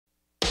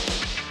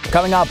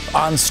Coming up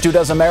on Stu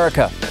Does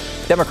America,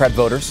 Democrat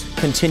voters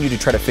continue to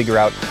try to figure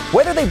out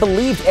whether they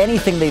believed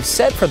anything they've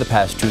said for the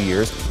past 2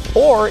 years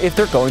or if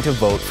they're going to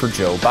vote for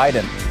Joe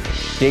Biden.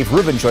 Dave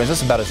Rubin joins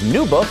us about his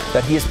new book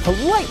that he is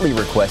politely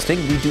requesting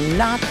we do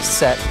not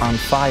set on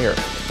fire.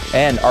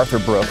 And Arthur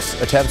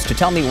Brooks attempts to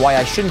tell me why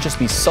I shouldn't just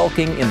be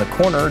sulking in the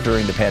corner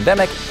during the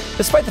pandemic,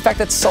 despite the fact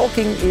that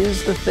sulking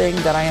is the thing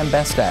that I am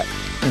best at.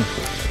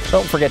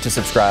 Don't forget to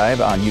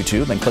subscribe on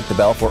YouTube and click the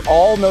bell for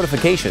all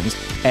notifications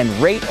and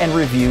rate and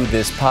review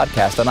this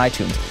podcast on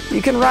iTunes. You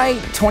can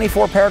write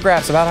 24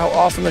 paragraphs about how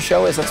awesome the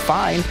show is, that's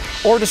fine.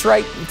 Or just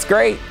write, it's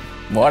great,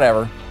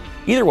 whatever.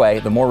 Either way,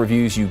 the more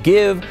reviews you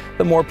give,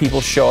 the more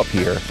people show up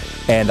here,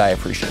 and I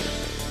appreciate it.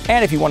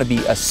 And if you want to be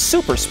a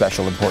super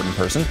special important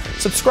person,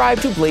 subscribe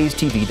to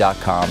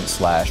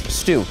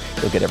blazetv.com/Stu.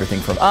 You'll get everything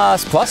from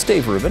us, plus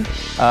Dave Rubin,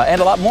 and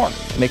a lot more.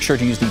 Make sure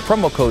to use the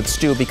promo code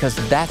Stu because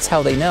that's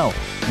how they know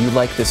you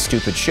like this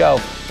stupid show.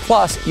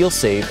 Plus, you'll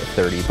save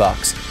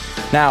 $30.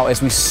 Now, as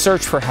we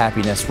search for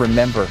happiness,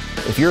 remember,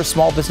 if you're a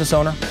small business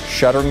owner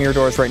shuttering your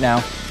doors right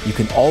now, you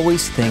can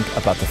always think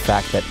about the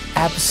fact that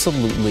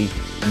absolutely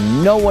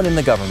no one in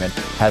the government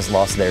has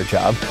lost their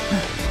job.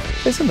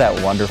 Isn't that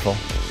wonderful?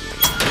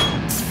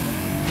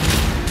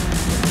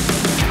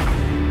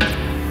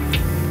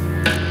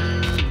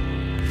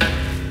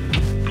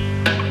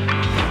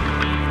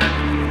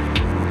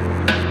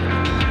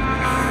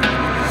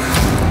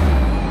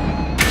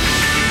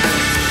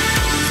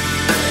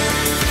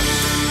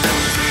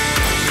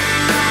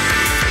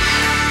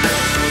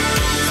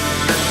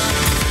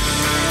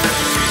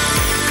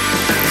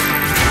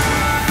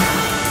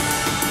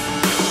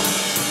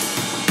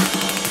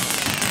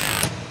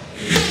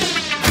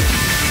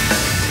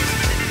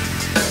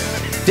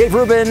 Dave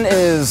Rubin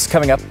is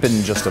coming up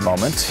in just a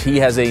moment. He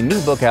has a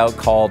new book out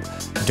called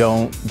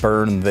Don't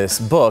Burn This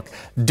Book.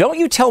 Don't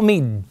you tell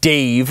me,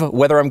 Dave,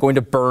 whether I'm going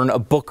to burn a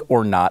book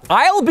or not.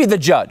 I'll be the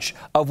judge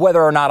of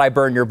whether or not I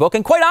burn your book,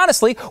 and quite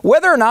honestly,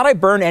 whether or not I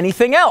burn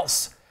anything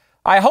else.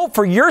 I hope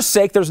for your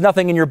sake there's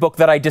nothing in your book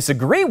that I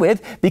disagree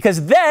with,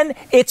 because then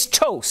it's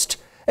toast.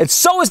 And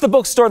so is the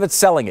bookstore that's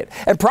selling it.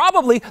 And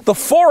probably the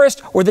forest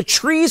where the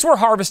trees were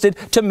harvested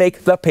to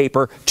make the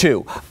paper,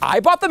 too. I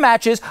bought the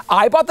matches.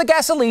 I bought the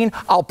gasoline.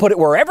 I'll put it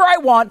wherever I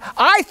want.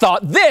 I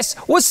thought this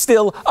was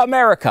still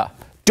America.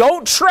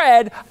 Don't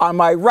tread on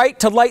my right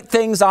to light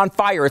things on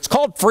fire. It's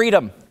called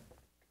freedom.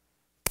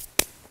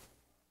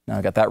 Now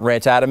I got that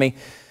rant out of me.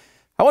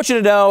 I want you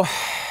to know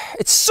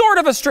it's sort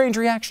of a strange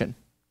reaction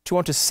to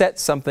want to set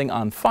something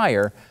on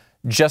fire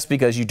just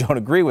because you don't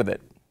agree with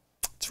it.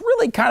 It's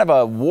really kind of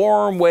a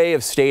warm way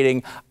of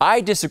stating,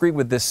 I disagree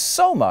with this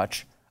so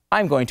much,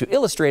 I'm going to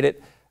illustrate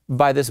it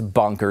by this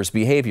bonkers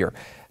behavior.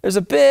 There's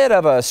a bit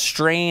of a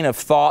strain of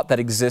thought that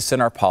exists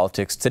in our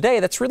politics today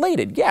that's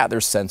related. Yeah,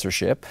 there's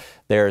censorship,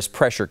 there's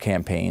pressure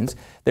campaigns,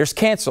 there's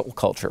cancel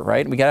culture,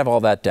 right? We gotta have all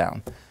that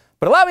down.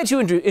 But allow me to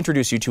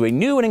introduce you to a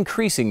new and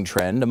increasing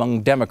trend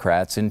among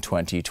Democrats in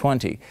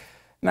 2020.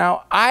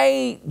 Now,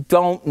 I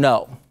don't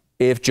know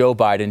if Joe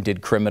Biden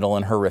did criminal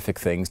and horrific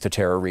things to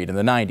Tara Reade in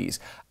the 90s.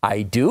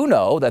 I do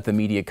know that the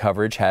media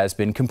coverage has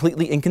been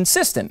completely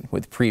inconsistent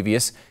with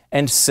previous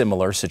and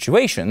similar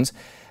situations,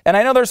 and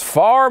I know there's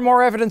far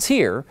more evidence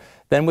here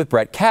than with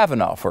Brett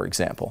Kavanaugh, for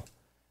example.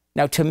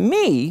 Now, to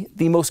me,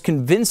 the most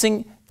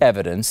convincing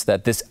evidence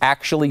that this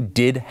actually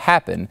did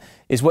happen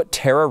is what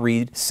Tara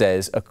Reade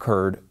says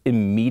occurred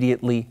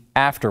immediately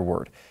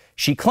afterward.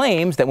 She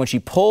claims that when she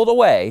pulled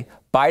away,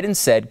 Biden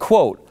said,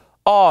 quote,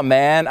 "Aw,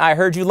 man, I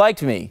heard you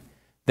liked me."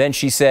 Then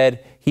she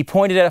said, he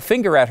pointed a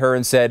finger at her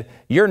and said,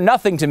 "You're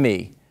nothing to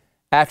me."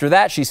 After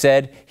that, she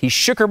said, he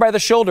shook her by the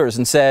shoulders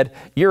and said,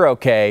 "You're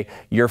okay,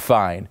 you're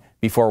fine,"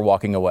 before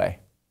walking away.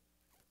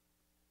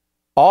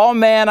 "Aw,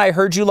 man, I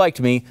heard you liked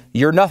me.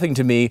 You're nothing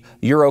to me.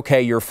 You're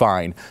okay, you're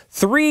fine."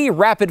 3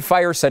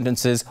 rapid-fire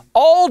sentences,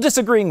 all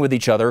disagreeing with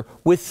each other,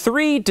 with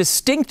 3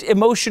 distinct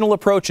emotional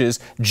approaches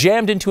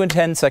jammed into a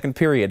 10-second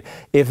period.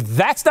 If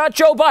that's not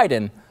Joe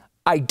Biden,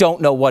 I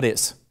don't know what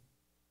is.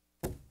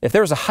 If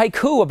there was a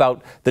haiku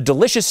about the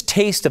delicious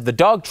taste of the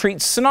dog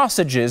treat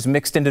sausages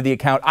mixed into the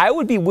account, I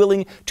would be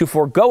willing to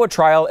forego a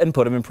trial and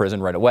put him in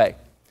prison right away.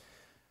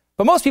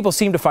 But most people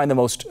seem to find the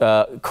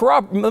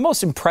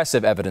most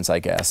impressive evidence, I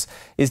guess,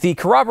 is the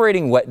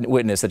corroborating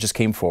witness that just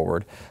came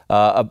forward.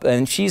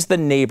 And she's the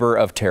neighbor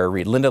of Tara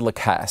Reade, Linda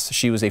Lacasse.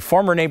 She was a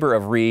former neighbor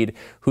of Reade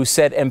who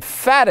said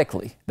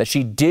emphatically that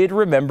she did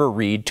remember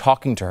Reade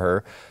talking to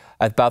her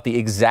about the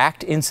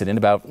exact incident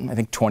about, I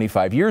think,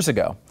 25 years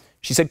ago.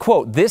 She said,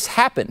 quote, "This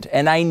happened,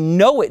 and I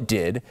know it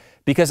did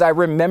because I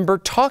remember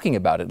talking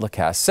about it,"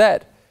 Lacasse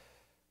said.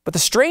 But the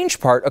strange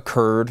part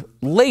occurred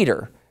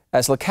later,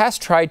 as Lacasse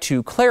tried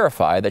to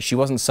clarify that she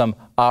wasn't some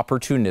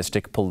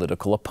opportunistic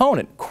political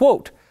opponent.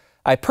 Quote,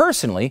 "I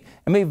personally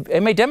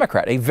am a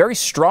Democrat, a very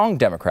strong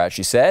Democrat,"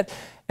 she said,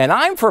 "and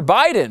I'm for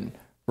Biden,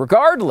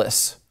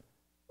 regardless.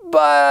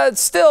 But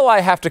still,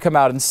 I have to come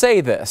out and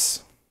say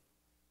this."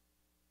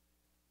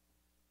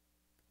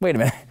 Wait a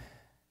minute.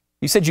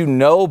 You said you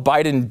know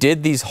Biden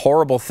did these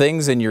horrible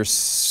things and you're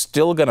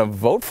still going to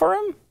vote for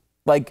him?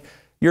 Like,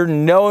 You're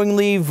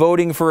knowingly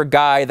voting for a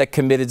guy that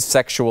committed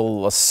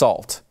sexual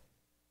assault.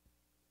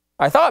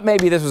 I thought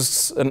maybe this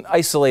was an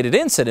isolated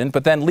incident,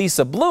 but then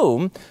Lisa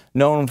Bloom,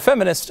 known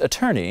feminist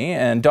attorney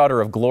and daughter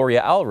of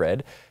Gloria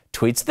Allred,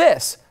 tweets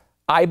this: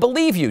 "I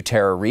believe you,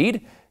 Tara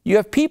Reid. You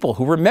have people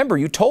who remember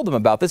you told them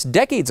about this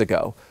decades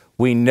ago.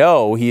 We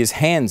know he is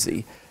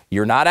handsy.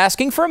 You're not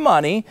asking for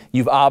money.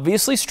 You've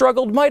obviously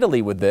struggled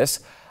mightily with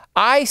this.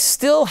 I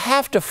still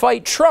have to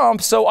fight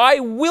Trump, so I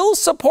will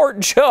support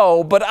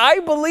Joe, but I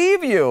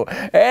believe you.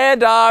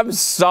 And I'm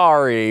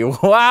sorry."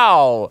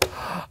 Wow.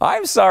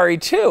 I'm sorry,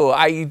 too.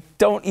 I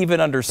don't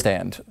even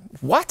understand.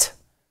 What?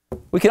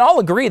 We can all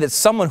agree that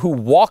someone who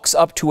walks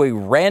up to a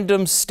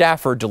random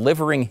staffer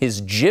delivering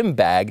his gym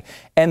bag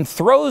and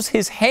throws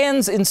his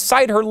hands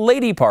inside her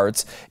lady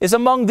parts is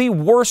among the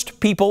worst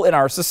people in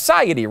our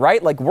society,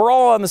 right? Like, we're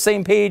all on the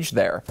same page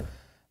there.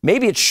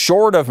 Maybe it's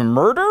short of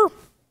murder,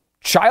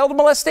 child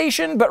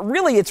molestation, but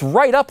really it's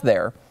right up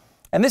there.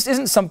 And this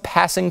isn't some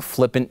passing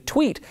flippant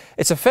tweet.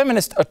 It's a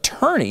feminist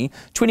attorney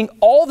tweeting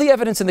all the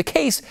evidence in the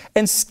case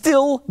and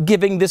still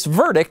giving this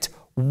verdict.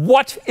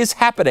 What is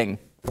happening?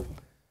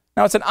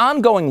 Now, it's an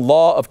ongoing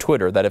law of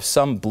Twitter that if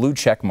some blue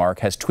check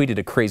mark has tweeted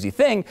a crazy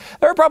thing,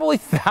 there are probably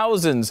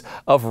thousands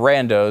of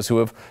randos who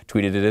have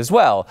tweeted it as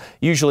well,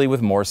 usually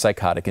with more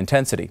psychotic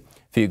intensity.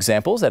 A few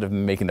examples that have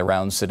been making the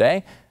rounds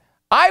today.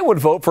 "I would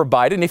vote for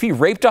Biden if he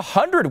raped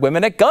 100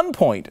 women at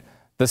gunpoint.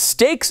 The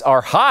stakes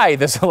are high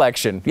this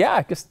election." Yeah,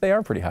 I guess they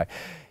are pretty high.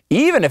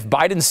 "Even if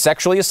Biden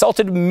sexually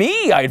assaulted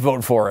me, I'd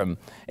vote for him.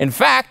 In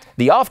fact,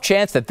 the off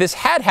chance that this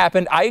had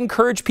happened, I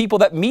encourage people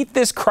that meet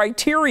this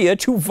criteria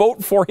to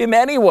vote for him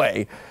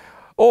anyway."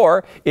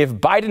 Or, "If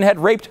Biden had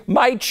raped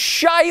my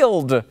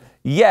child,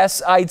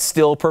 yes, I'd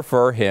still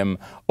prefer him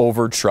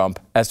over Trump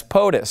as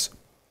POTUS."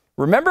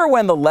 Remember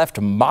when the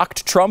left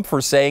mocked Trump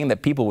for saying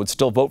that people would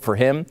still vote for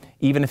him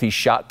even if he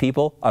shot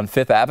people on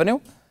Fifth Avenue?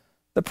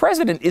 The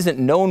president isn't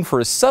known for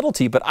his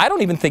subtlety, but I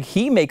don't even think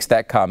he makes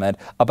that comment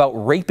about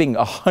raping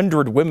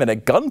 100 women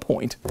at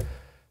gunpoint.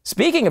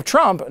 Speaking of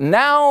Trump,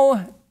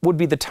 now would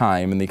be the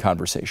time in the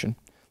conversation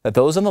that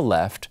those on the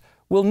left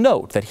will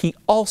note that he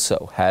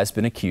also has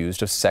been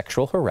accused of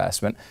sexual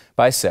harassment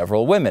by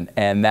several women.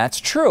 And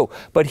that's true.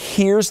 But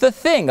here's the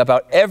thing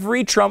about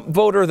every Trump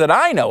voter that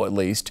I know, at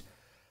least: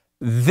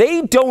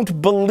 they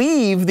don't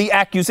believe the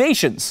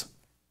accusations.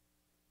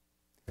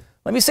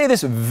 Let me say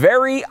this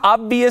very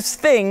obvious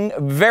thing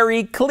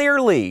very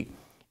clearly.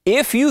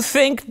 If you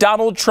think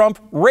Donald Trump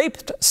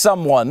raped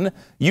someone,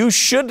 you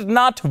should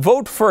not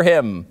vote for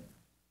him.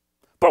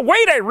 "But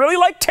wait, I really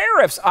like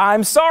tariffs."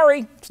 I'm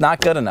sorry. It's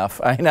not good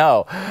enough. I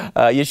know.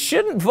 You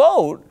shouldn't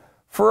vote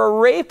for a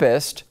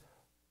rapist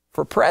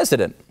for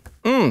president.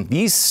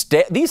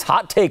 These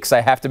hot takes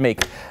I have to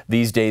make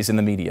these days in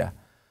the media.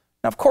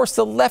 Now, of course,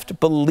 the left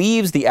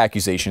believes the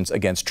accusations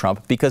against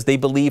Trump because they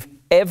believe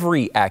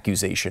every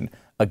accusation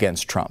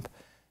against Trump.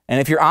 And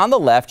if you're on the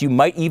left, you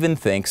might even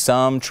think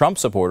some Trump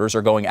supporters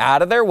are going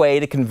out of their way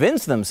to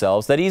convince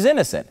themselves that he's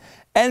innocent.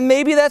 And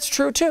maybe that's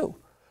true too.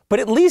 But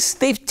at least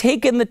they've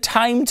taken the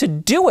time to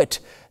do it.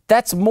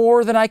 That's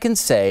more than I can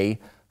say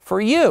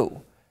for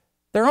you.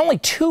 There are only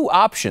two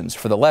options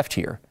for the left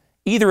here.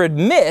 Either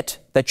admit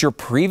that your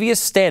previous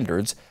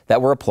standards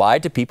that were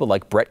applied to people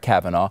like Brett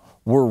Kavanaugh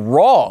were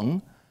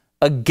wrong,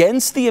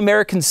 against the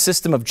American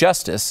system of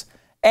justice,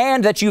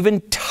 and that you've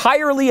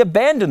entirely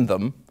abandoned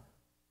them,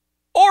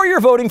 or you're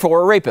voting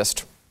for a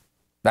rapist.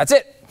 That's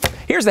it.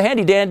 Here's the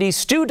handy-dandy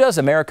Stu Does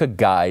America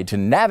guide to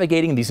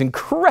navigating these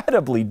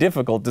incredibly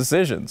difficult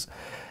decisions.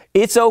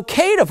 It's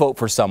okay to vote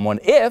for someone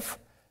if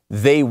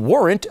they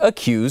weren't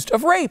accused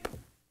of rape.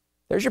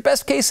 There's your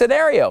best case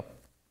scenario.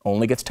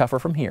 Only gets tougher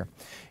from here.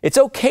 It's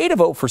okay to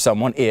vote for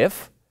someone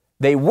if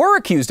they were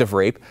accused of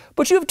rape,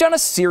 but you've done a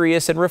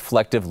serious and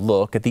reflective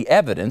look at the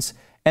evidence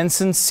and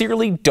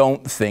sincerely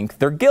don't think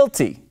they're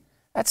guilty.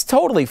 That's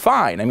totally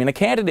fine. I mean, a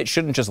candidate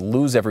shouldn't just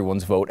lose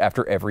everyone's vote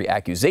after every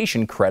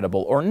accusation,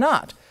 credible or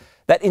not.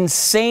 That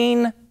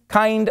insane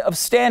kind of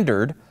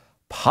standard,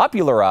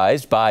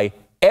 popularized by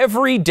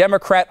every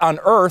Democrat on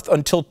earth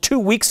until 2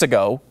 weeks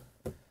ago,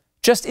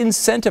 just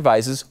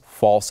incentivizes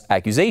false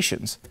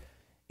accusations.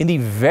 In the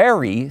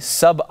very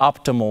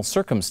suboptimal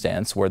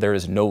circumstance where there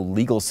is no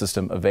legal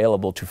system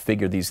available to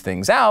figure these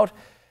things out,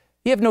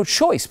 you have no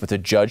choice but to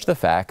judge the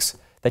facts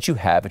that you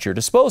have at your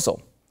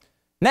disposal.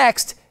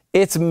 Next,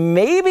 it's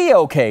maybe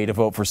okay to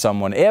vote for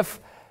someone if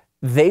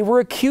they were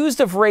accused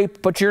of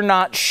rape, but you're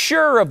not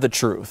sure of the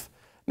truth.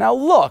 Now,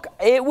 look,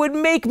 it would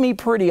make me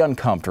pretty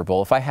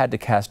uncomfortable if I had to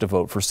cast a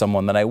vote for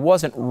someone that I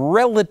wasn't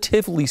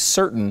relatively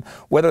certain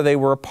whether they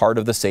were a part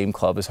of the same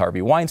club as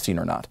Harvey Weinstein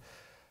or not.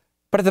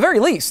 But at the very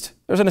least,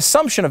 there's an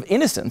assumption of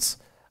innocence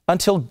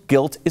until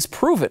guilt is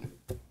proven.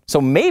 So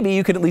maybe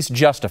you can at least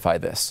justify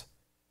this.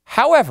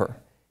 However,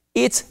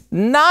 it's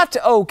not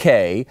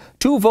okay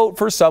to vote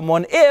for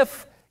someone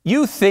if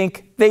you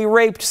think they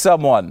raped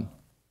someone.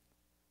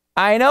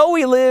 I know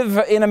we live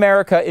in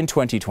America in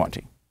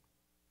 2020,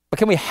 but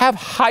can we have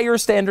higher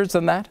standards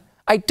than that?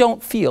 I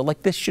don't feel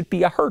like this should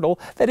be a hurdle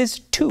that is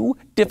too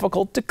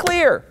difficult to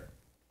clear.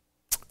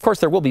 Of course,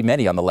 there will be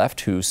many on the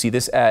left who see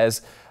this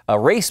as a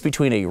race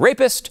between a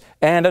rapist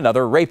and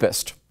another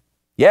rapist.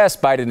 Yes,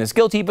 Biden is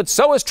guilty, but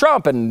so is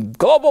Trump and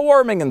global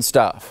warming and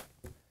stuff.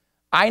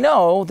 I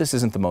know this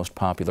isn't the most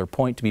popular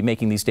point to be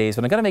making these days,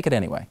 but I'm going to make it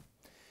anyway.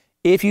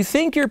 If you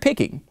think you're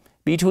picking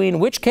between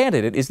which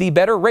candidate is the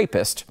better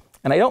rapist,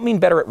 and I don't mean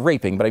better at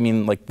raping, but I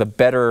mean like the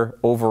better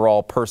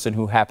overall person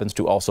who happens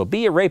to also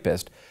be a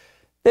rapist,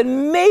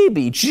 then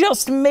maybe,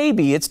 just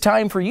maybe, it's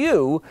time for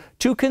you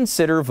to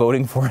consider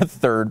voting for a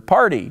third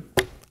party.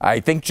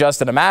 I think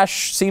Justin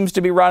Amash seems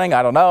to be running.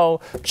 I don't know.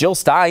 Jill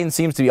Stein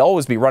seems to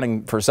always be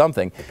running for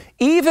something.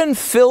 Even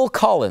Phil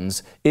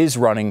Collins is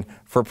running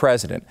for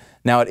president.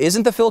 Now, it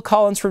isn't the Phil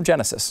Collins from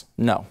Genesis.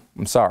 No,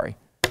 I'm sorry.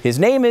 His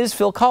name is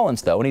Phil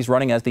Collins, though, and he's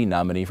running as the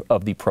nominee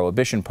of the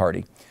Prohibition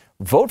Party.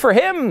 Vote for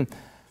him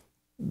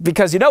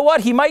because you know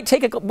what? He might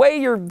take away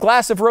your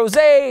glass of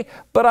rosé,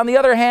 but on the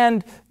other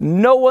hand,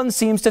 no one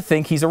seems to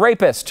think he's a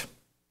rapist.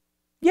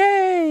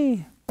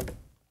 Yay!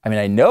 I mean,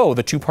 I know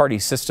the two-party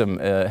system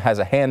has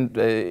a hand,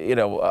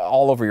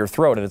 all over your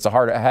throat, and it's a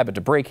hard habit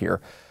to break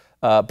here.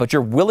 But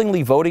you're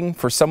willingly voting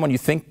for someone you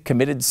think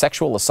committed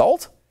sexual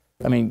assault?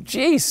 I mean,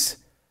 geez,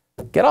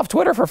 get off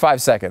Twitter for 5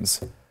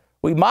 seconds.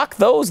 We mock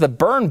those that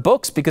burn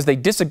books because they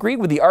disagreed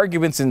with the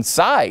arguments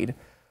inside.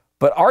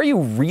 But are you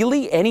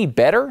really any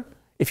better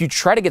if you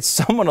try to get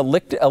someone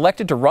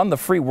elected to run the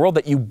free world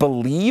that you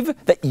believe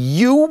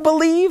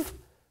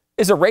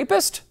is a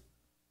rapist?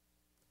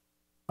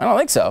 I don't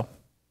think so.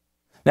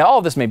 Now, all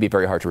of this may be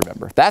very hard to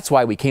remember. That's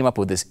why we came up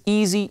with this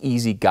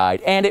easy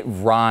guide, and it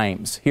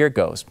rhymes. Here it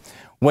goes.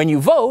 When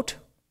you vote,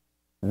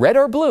 red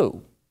or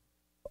blue,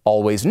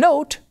 always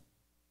note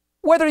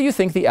whether you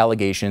think the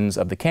allegations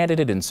of the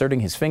candidate inserting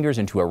his fingers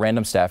into a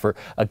random staffer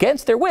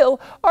against their will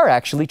are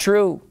actually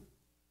true.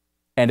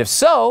 And if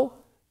so,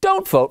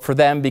 don't vote for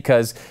them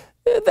because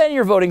then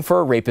you're voting for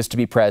a rapist to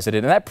be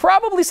president, and that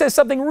probably says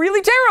something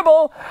really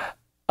terrible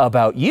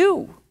about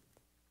you.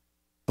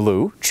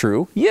 Blue,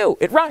 true, you.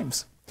 It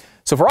rhymes.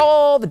 So for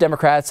all the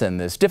Democrats in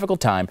this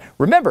difficult time,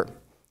 remember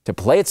to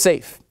play it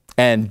safe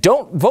and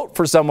don't vote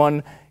for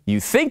someone you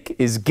think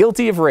is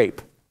guilty of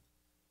rape.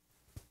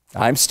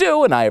 I'm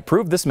Stu, and I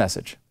approve this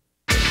message.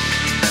 Stu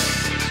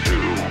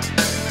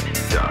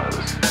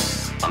does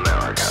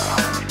America.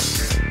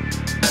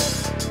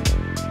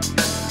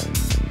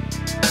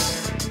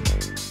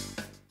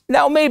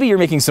 Now, maybe you're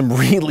making some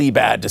really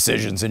bad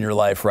decisions in your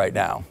life right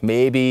now.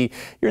 Maybe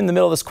you're in the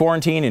middle of this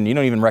quarantine and you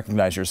don't even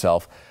recognize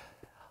yourself.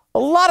 A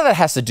lot of that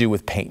has to do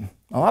with pain.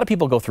 A lot of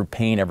people go through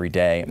pain every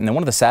day. And then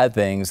one of the sad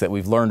things that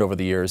we've learned over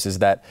the years is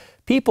that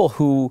people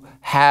who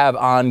have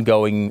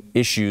ongoing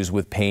issues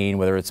with pain,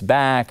 whether it's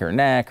back or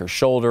neck or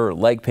shoulder or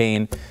leg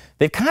pain,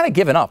 they've kind of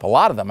given up. A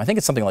lot of them, I think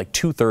it's something like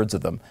 2/3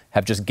 of them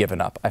have just given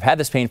up. I've had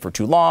this pain for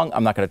too long.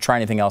 I'm not going to try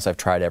anything else. I've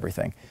tried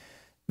everything.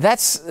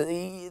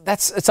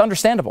 It's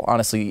understandable,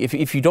 honestly.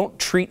 If you don't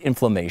treat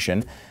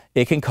inflammation,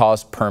 it can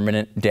cause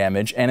permanent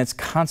damage, and it's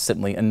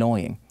constantly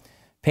annoying.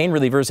 Pain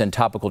relievers and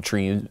topical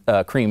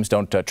creams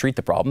don't treat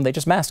the problem, they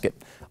just mask it.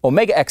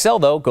 Omega XL,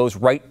 though, goes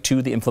right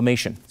to the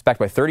inflammation. It's backed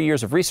by 30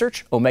 years of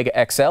research. Omega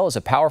XL is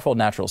a powerful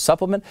natural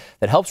supplement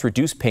that helps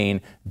reduce pain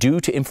due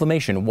to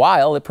inflammation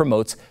while it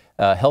promotes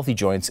healthy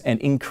joints and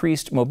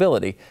increased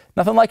mobility.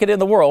 Nothing like it in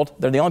the world.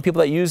 They're the only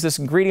people that use this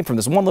ingredient from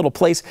this one little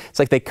place. It's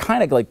like they're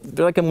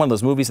like in one of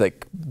those movies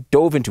that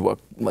dove into a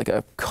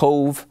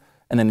cove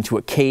and then into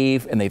a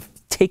cave, and they've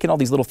taken all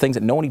these little things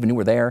that no one even knew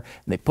were there,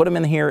 and they put them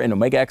in here in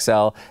Omega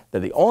XL. They're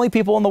the only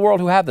people in the world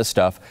who have this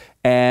stuff,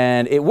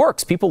 and it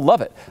works. People love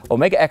it.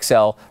 Omega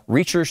XL,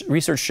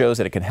 research shows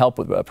that it can help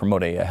with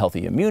promote a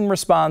healthy immune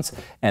response,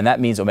 and that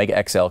means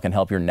Omega XL can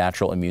help your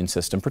natural immune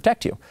system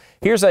protect you.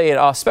 Here's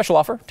a special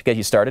offer to get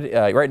you started.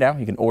 Right now,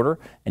 you can order,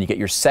 and you get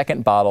your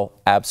second bottle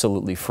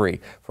absolutely free.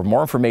 For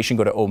more information,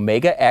 go to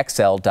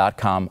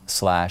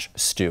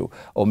omegaxl.com/Stu.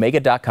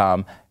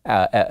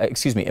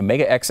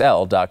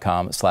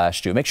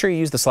 omegaxl.com/Stu. Make sure you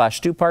use the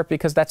 /Stu part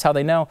because that's how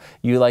they know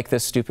you like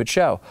this stupid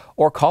show.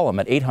 Or call them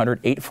at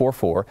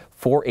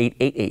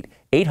 800-844-4888,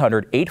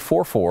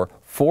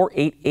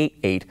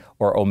 800-844-4888,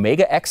 or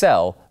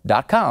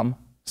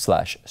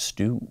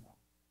omegaxl.com/Stu.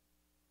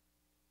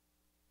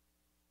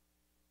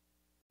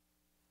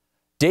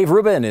 Dave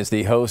Rubin is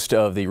the host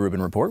of the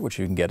Rubin Report, which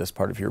you can get as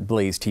part of your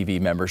BlazeTV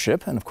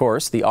membership, and of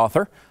course, the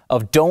author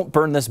of Don't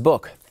Burn This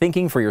Book,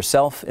 Thinking for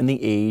Yourself in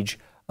the Age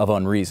of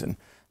Unreason.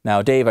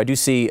 Now, Dave, I do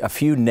see a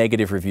few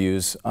negative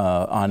reviews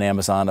on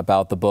Amazon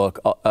about the book.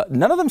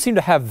 None of them seem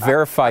to have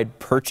verified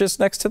purchase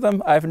next to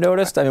them, I've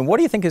noticed. I mean, what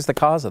do you think is the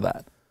cause of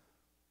that?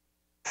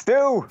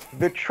 Stu,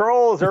 the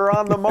trolls are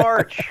on the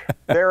march.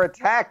 They're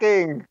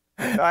attacking.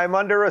 I'm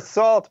under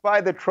assault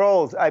by the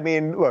trolls. I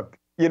mean, look,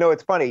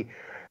 it's funny.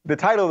 The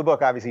title of the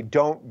book, obviously,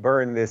 Don't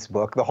Burn This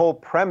Book. The whole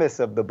premise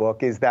of the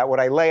book is that what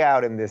I lay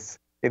out in this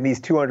in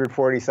these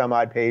 240 some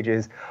odd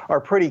pages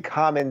are pretty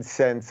common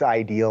sense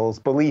ideals: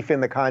 belief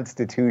in the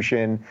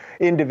Constitution,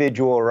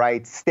 individual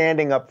rights,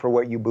 standing up for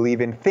what you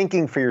believe in,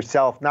 thinking for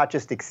yourself, not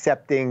just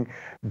accepting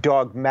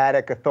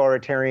dogmatic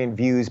authoritarian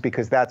views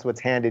because that's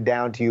what's handed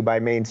down to you by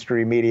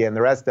mainstream media and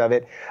the rest of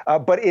it.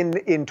 But in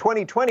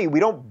 2020, we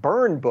don't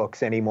burn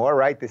books anymore,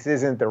 right? This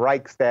isn't the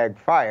Reichstag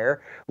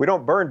fire. We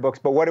don't burn books,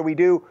 but what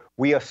do?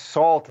 We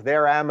assault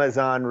their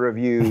Amazon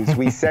reviews.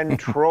 We send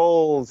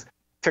trolls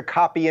to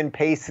copy and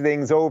paste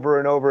things over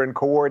and over in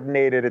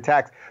coordinated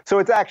attacks. So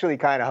it's actually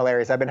kind of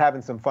hilarious. I've been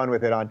having some fun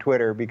with it on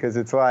Twitter because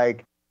it's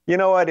like, you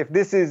know what, if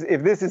this is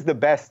the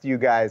best you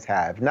guys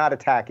have, not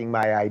attacking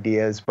my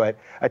ideas, but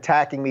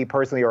attacking me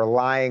personally or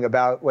lying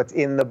about what's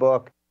in the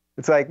book,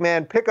 it's like,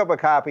 man, pick up a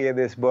copy of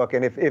this book.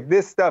 And if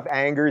this stuff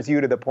angers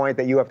you to the point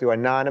that you have to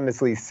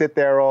anonymously sit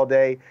there all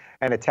day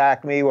and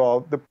attack me,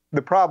 well,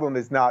 the problem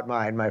is not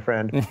mine, my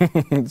friend.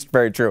 It's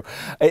very true.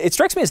 It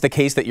strikes me as the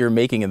case that you're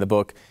making in the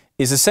book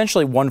is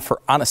essentially one for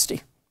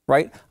honesty,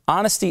 right?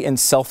 Honesty and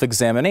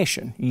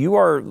self-examination. You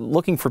are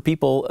looking for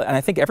people, and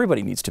I think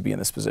everybody needs to be in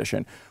this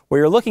position,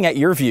 where you're looking at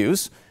your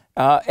views.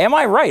 Am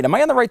I right? Am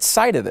I on the right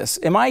side of this?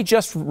 Am I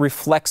just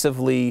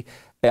reflexively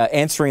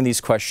answering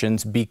these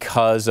questions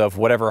because of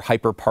whatever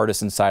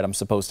hyper-partisan side I'm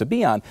supposed to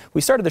be on?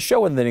 We started the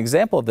show with an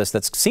example of this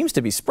that seems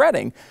to be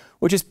spreading,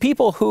 which is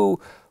people who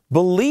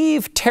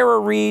believe Tara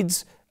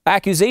Reade's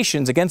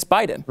accusations against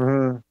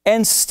Biden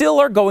and still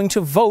are going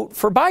to vote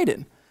for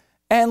Biden.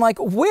 And like,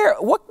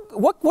 what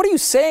are you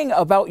saying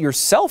about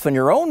yourself and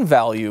your own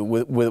value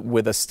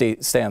with a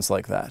stance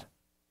like that?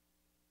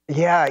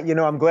 Yeah, you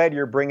know, I'm glad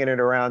you're bringing it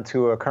around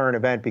to a current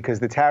event,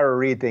 because the Tara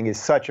Reade thing is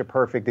such a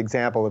perfect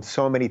example of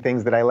so many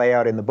things that I lay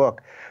out in the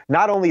book.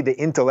 Not only the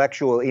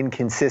intellectual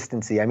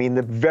inconsistency, I mean,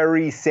 the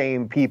very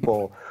same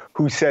people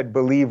who said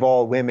believe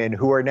all women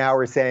who are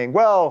now saying,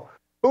 well,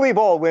 believe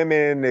all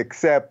women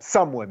except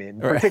some women,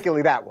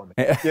 particularly that woman.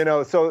 You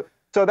know, so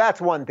that's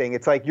one thing.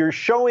 It's like you're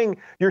showing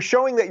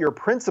that your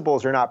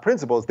principles are not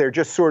principles. They're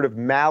just sort of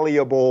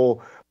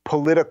malleable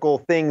political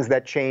things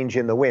that change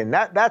in the wind.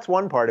 That's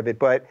one part of it.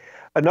 But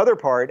another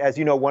part, as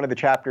you know, one of the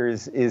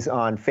chapters is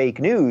on fake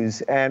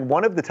news. And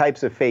one of the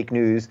types of fake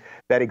news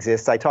that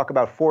exists, I talk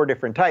about 4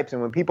 different types.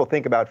 And when people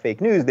think about fake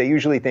news, they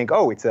usually think,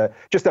 oh, it's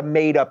just a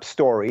made up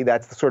story.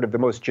 That's sort of the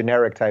most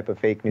generic type of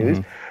fake news.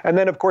 And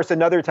then, of course,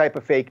 another type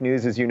of fake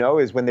news, as you know,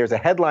 is when there's a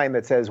headline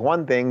that says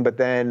one thing, but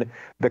then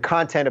the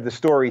content of the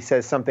story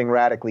says something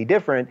radically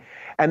different.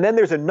 And then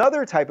there's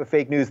another type of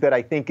fake news that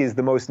I think is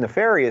the most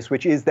nefarious,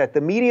 which is that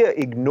the media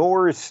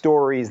ignores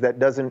stories that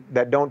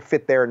don't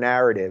fit their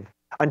narrative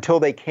until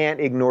they can't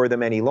ignore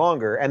them any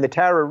longer. And the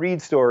Tara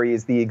Reade story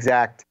is the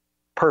exact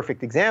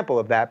perfect example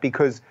of that,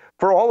 because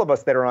for all of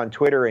us that are on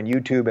Twitter and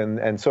YouTube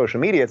and social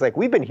media, it's like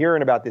we've been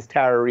hearing about this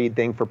Tara Reade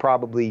thing for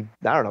probably,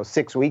 I don't know,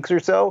 6 weeks or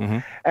so.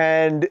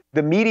 And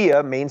the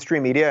media,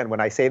 mainstream media, and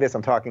when I say this,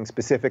 I'm talking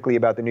specifically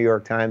about the New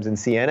York Times and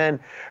CNN,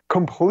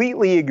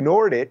 completely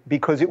ignored it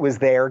because it was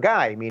their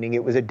guy, meaning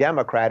it was a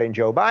Democrat and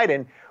Joe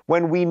Biden,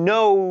 when we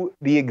know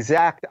the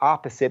exact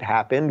opposite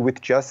happened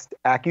with just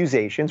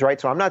accusations, right?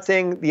 So I'm not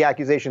saying the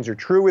accusations are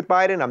true with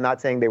Biden. I'm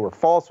not saying they were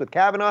false with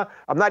Kavanaugh.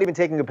 I'm not even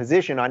taking a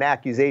position on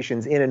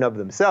accusations in and of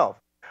themselves.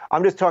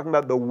 I'm just talking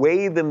about the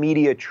way the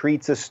media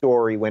treats a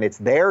story when it's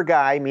their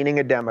guy, meaning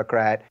a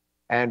Democrat,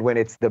 and when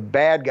it's the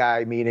bad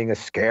guy, meaning a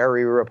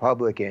scary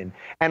Republican.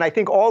 And I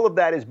think all of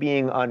that is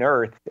being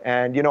unearthed.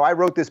 And, you know, I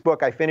wrote this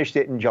book, I finished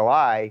it in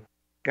July,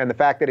 and the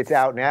fact that it's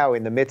out now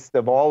in the midst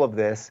of all of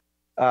this,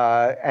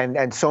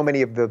 and so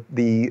many of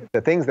the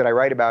things that I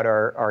write about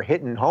are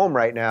hitting home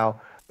right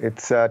now.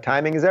 It's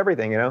timing is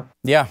everything, you know?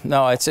 Yeah,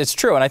 no, it's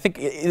true. And I think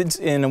it's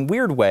in a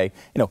weird way,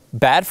 you know,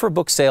 bad for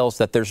book sales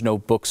that there's no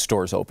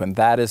bookstores open.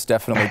 That is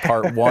definitely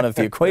part one of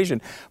the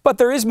equation. But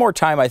there is more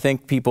time, I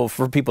think,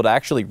 for people to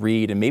actually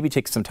read and maybe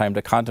take some time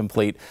to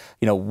contemplate,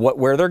 you know,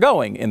 where they're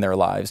going in their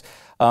lives.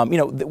 You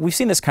know, we've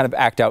seen this kind of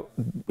act out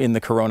in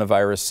the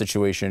coronavirus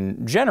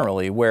situation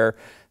generally, where,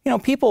 you know,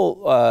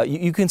 people,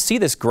 you can see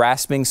this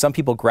grasping, some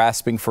people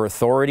grasping for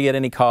authority at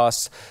any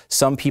cost,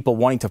 some people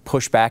wanting to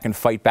push back and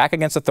fight back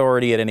against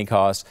authority at any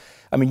cost.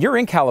 I mean, you're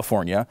in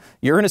California,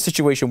 you're in a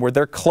situation where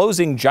they're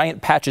closing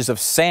giant patches of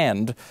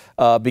sand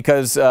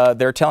because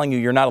they're telling you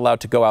you're not allowed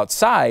to go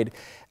outside.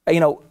 You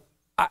know,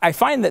 I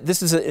find that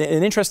this is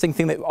an interesting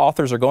thing that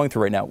authors are going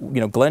through right now. You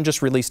know, Glenn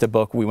just released a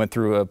book. We went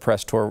through a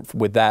press tour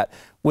with that,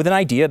 with an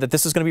idea that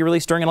this is going to be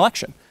released during an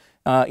election.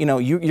 You know,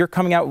 you're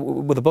coming out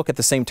with a book at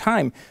the same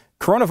time.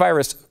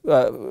 Coronavirus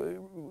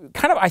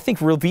kind of, I think,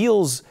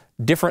 reveals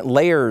different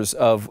layers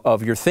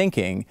of your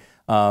thinking.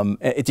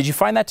 Did you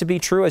find that to be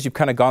true as you've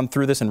kind of gone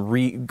through this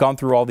and gone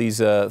through all these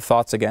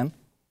thoughts again?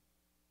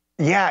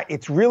 Yeah,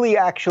 it's really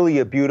actually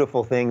a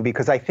beautiful thing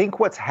because I think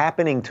what's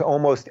happening to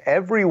almost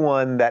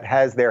everyone that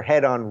has their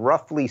head on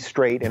roughly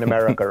straight in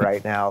America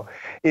right now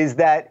is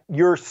that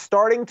you're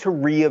starting to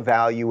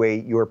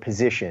reevaluate your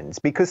positions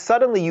because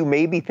suddenly you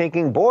may be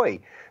thinking, boy,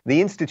 the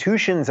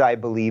institutions I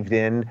believed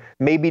in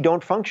maybe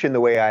don't function the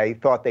way I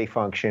thought they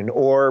function,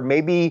 or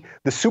maybe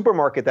the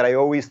supermarket that I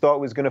always thought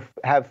was going to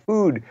have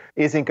food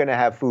isn't going to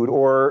have food,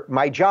 or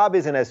my job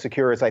isn't as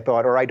secure as I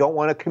thought, or I don't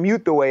want to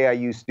commute the way I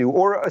used to,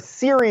 or a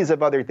series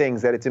of other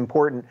things that it's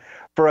important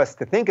for us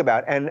to think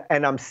about. And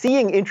I'm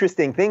seeing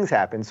interesting things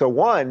happen. So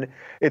one,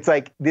 it's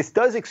like this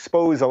does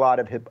expose a lot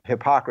of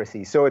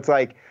hypocrisy. So it's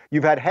like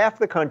you've had half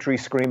the country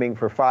screaming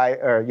for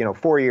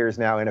 4 years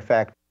now, in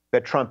effect,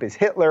 that Trump is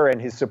Hitler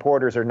and his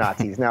supporters are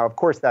Nazis. Now, of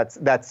course,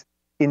 that's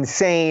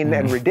insane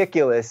and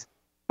ridiculous.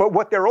 But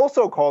what they're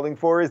also calling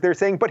for is they're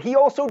saying, but he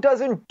also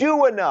doesn't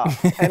do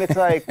enough. And it's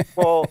like,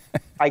 well,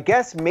 I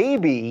guess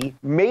maybe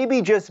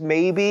just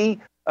maybe,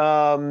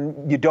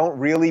 you don't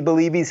really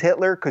believe he's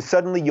Hitler because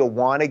suddenly you'll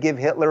want to give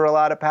Hitler a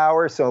lot of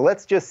power. So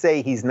let's just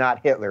say he's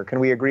not Hitler.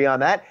 Can we agree on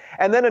that?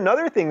 And then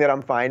another thing that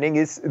I'm finding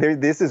is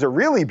this is a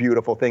really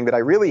beautiful thing that I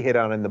really hit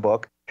on in the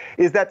book,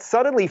 is that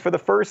suddenly for the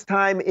first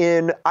time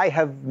in I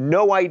have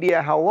no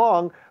idea how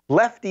long,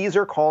 lefties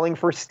are calling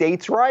for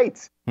states'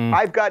 rights.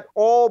 I've got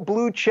all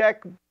blue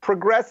check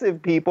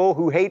progressive people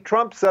who hate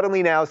Trump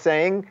suddenly now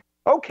saying,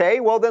 okay,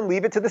 well then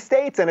leave it to the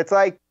states. And it's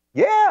like,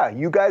 yeah,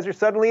 you guys are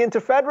suddenly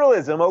into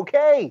federalism.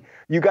 Okay.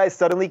 You guys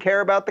suddenly care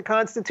about the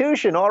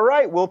Constitution. All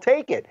right, we'll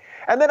take it.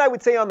 And then I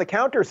would say on the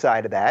counter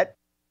side of that,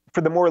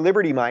 for the more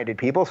liberty-minded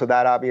people, so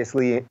that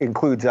obviously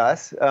includes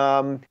us,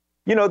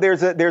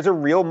 there's a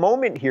real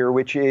moment here,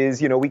 which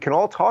is, we can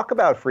all talk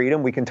about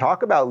freedom. We can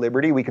talk about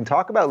liberty. We can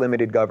talk about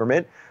limited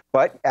government.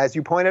 But as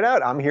you pointed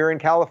out, I'm here in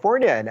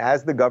California. And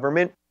as the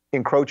government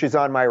encroaches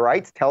on my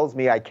rights, tells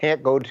me I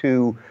can't go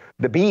to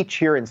the beach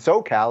here in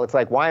SoCal, it's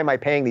like, why am I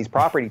paying these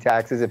property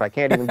taxes if I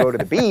can't even go to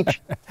the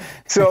beach?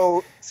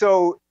 So it's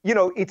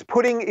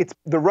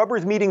the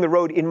rubber's meeting the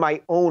road in my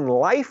own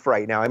life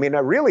right now. I mean,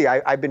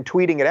 I've been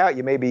tweeting it out.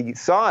 You maybe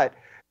saw it.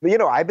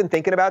 I've been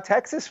thinking about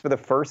Texas for the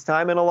first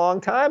time in a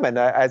long time. And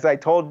as I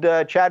told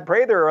Chad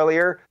Prather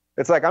earlier,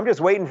 it's like, I'm just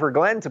waiting for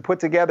Glenn to put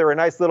together a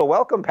nice little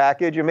welcome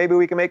package and maybe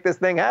we can make this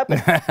thing happen.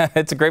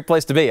 It's a great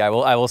place to be. I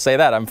will say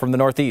that. I'm from the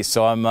Northeast,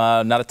 so I'm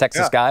not a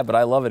Texas guy, but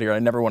I love it here. I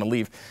never want to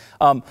leave.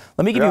 Let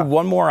me give you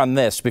one more on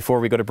this before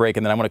we go to break,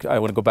 and then I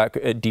want to go back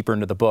deeper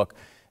into the book.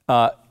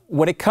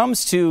 When it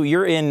comes to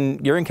you're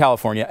in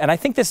California, and I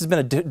think this has been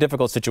a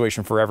difficult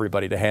situation for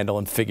everybody to handle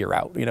and figure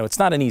out. It's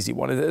not an easy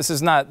one. This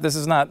is not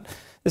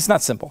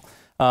simple.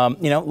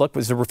 Look,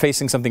 we're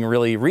facing something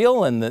really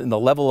real, and the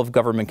level of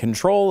government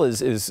control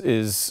is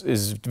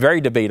very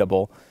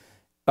debatable.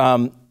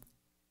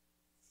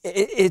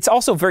 It's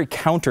also very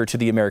counter to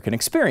the American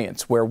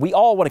experience, where we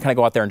all want to kind of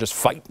go out there and just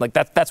fight. Like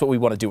that's what we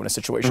want to do in a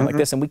situation like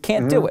this, and we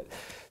can't do it.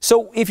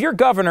 So if you're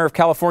governor of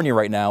California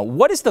right now,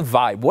 what is the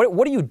vibe?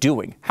 What are you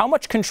doing? How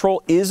much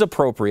control is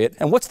appropriate?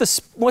 And what's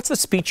the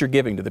speech you're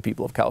giving to the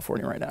people of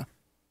California right now?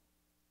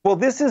 Well,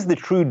 this is the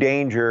true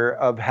danger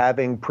of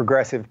having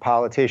progressive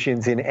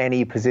politicians in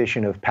any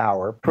position of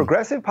power.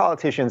 Progressive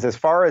politicians, as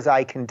far as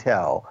I can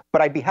tell, but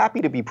I'd be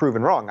happy to be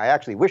proven wrong. I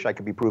actually wish I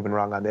could be proven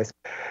wrong on this.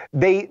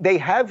 They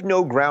have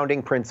no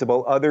grounding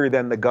principle other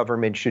than the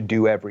government should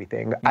do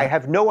everything. I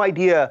have no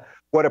idea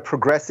what a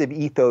progressive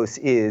ethos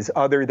is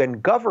other than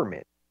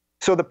government.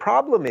 So the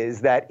problem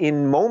is that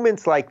in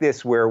moments like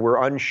this, where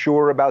we're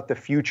unsure about the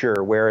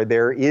future, where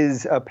there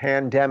is a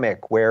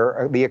pandemic,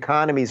 where the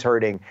economy's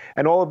hurting,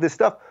 and all of this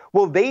stuff,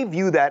 well, they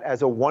view that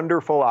as a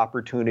wonderful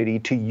opportunity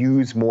to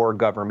use more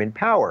government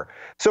power.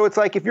 So it's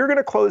like, if you're going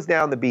to close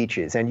down the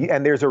beaches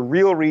and there's a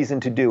real reason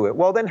to do it,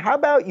 well, then how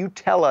about you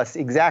tell us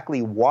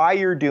exactly why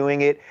you're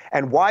doing it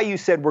and why you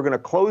said we're going to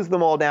close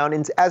them all down,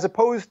 as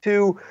opposed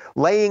to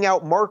laying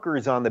out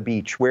markers on the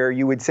beach where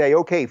you would say,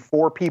 okay,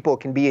 4 people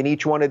can be in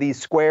each one of these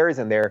squares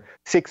and they're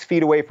 6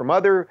 feet away from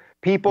other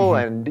people.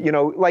 And,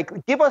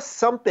 give us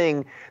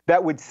something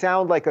that would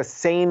sound like a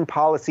sane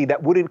policy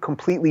that wouldn't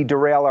completely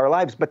derail our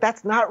lives. But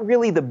that's not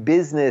really the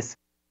business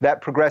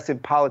that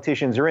progressive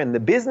politicians are in. The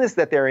business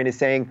that they're in is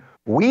saying,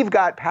 we've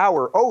got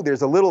power. Oh,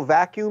 there's a little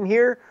vacuum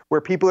here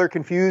where people are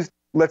confused.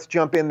 Let's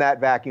jump in that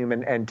vacuum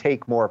and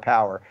take more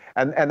power.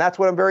 And that's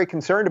what I'm very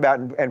concerned about.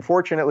 And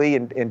fortunately,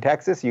 in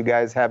Texas, you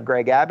guys have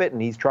Greg Abbott,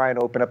 and he's trying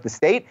to open up the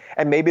state.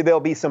 And maybe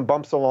there'll be some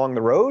bumps along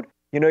the road.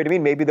 You know what I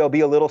mean? Maybe there'll be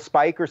a little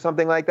spike or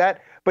something like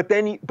that. But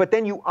then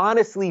you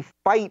honestly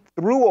fight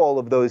through all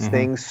of those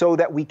things so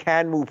that we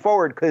can move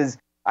forward. Because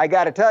I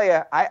got to tell you,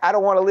 I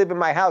don't want to live in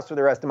my house for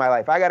the rest of my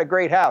life. I got a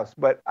great house,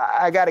 but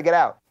I got to get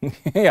out.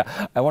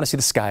 Yeah, I want to see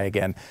the sky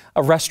again.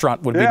 A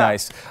restaurant would be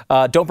nice.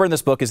 Don't Burn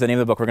This Book is the name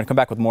of the book. We're going to come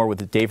back with more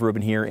with Dave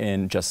Rubin here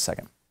in just a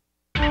second.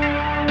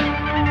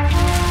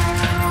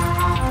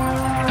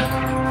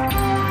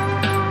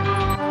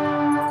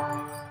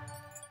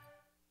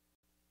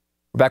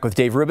 We're back with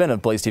Dave Rubin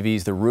of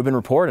BlazeTV's The Rubin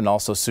Report, and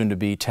also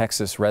soon-to-be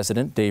Texas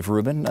resident Dave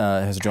Rubin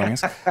is joining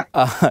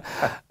us.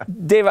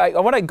 Dave, I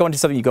want to go into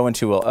something you go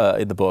into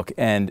in the book,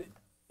 and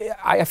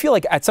I feel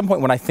like at some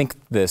point when I think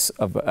this,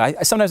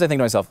 sometimes I think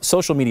to myself,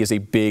 social media is a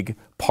big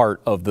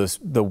part of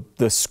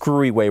the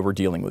screwy way we're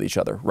dealing with each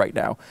other right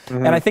now.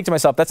 And I think to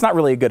myself, that's not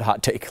really a good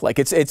hot take. Like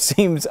it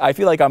seems, I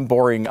feel like I'm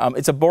boring.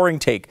 It's a boring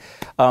take.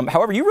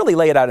 However, you really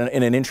lay it out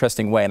in an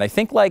interesting way. And I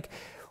think like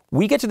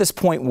we get to this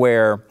point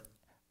where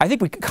I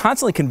think we're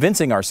constantly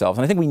convincing ourselves,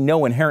 and I think we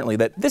know inherently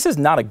that this is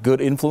not a good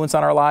influence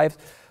on our lives,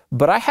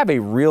 but I have a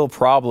real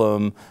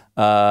problem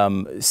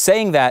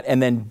saying that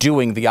and then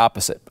doing the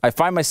opposite. I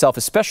find myself,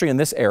 especially in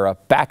this era,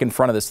 back in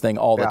front of this thing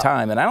all the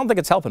time, and I don't think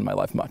it's helping my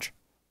life much.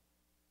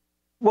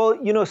 Well,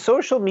 you know,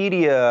 social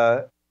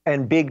media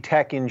and big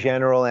tech in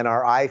general and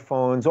our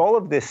iPhones, all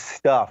of this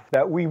stuff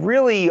that we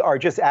really are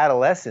just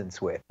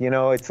adolescents with. You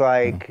know, it's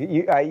like,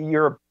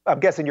 I'm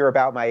guessing you're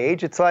about my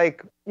age. It's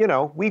like, you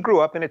know, we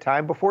grew up in a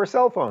time before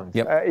cell phones.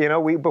 Yep. You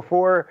know,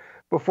 before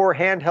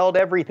handheld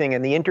everything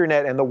and the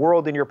internet and the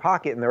world in your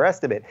pocket and the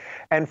rest of it.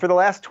 And for the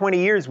last 20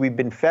 years, we've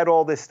been fed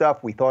all this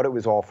stuff. We thought it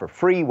was all for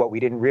free. What we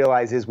didn't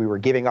realize is we were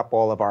giving up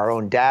all of our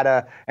own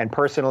data and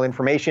personal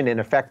information. In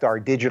effect, our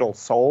digital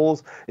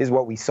souls is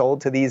what we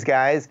sold to these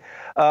guys.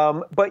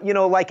 But, you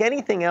know, like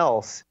anything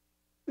else,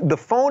 the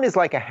phone is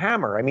like a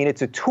hammer. I mean,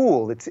 it's a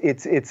tool.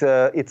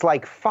 It's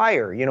like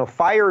fire. You know,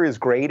 fire is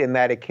great in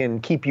that it can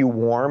keep you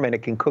warm and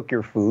it can cook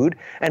your food.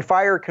 And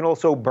fire can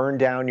also burn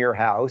down your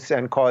house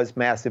and cause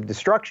massive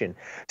destruction.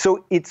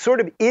 So it sort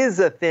of is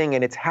a thing,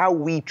 and it's how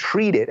we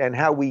treat it and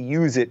how we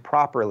use it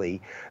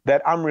properly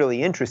that I'm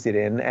really interested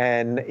in.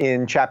 And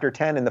in chapter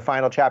 10, in the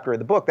final chapter of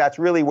the book, that's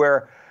really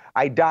where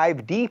I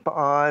dive deep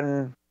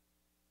on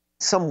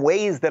some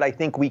ways that I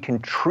think we can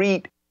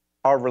treat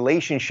our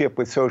relationship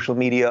with social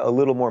media a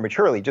little more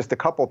maturely. Just a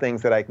couple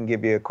things that I can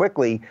give you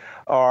quickly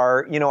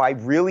are, you know, I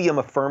really am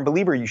a firm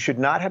believer you should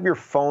not have your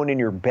phone in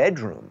your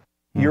bedroom.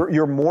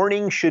 Your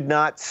morning should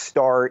not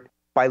start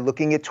by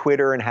looking at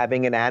Twitter and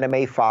having an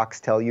anime fox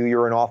tell you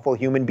you're an awful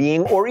human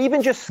being, or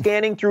even just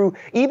scanning through,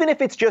 even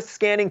if it's just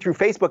scanning through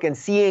Facebook and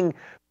seeing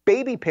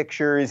baby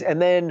pictures,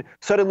 and then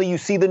suddenly you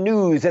see the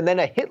news, and then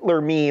a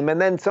Hitler meme, and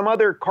then some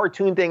other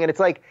cartoon thing, and it's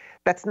like,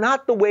 that's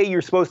not the way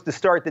you're supposed to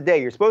start the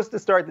day. You're supposed to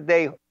start the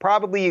day,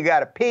 probably you got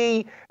to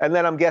pee, and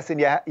then I'm guessing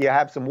you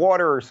have some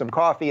water or some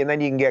coffee, and then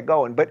you can get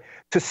going. But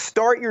to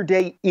start your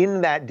day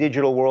in that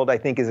digital world, I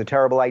think, is a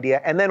terrible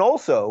idea. And then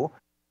also,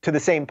 to the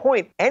same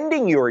point,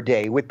 ending your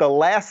day with the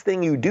last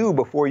thing you do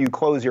before you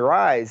close your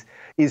eyes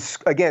is,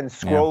 again,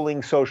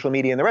 scrolling social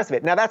media and the rest of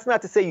it. Now, that's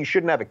not to say you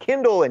shouldn't have a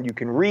Kindle and you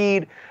can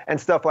read and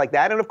stuff like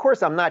that. And of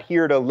course, I'm not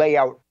here to lay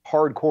out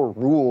hardcore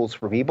rules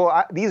for people.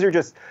 These are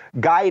just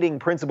guiding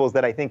principles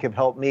that I think have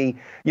helped me.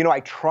 You know, I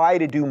try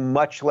to do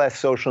much less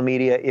social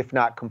media, if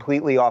not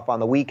completely off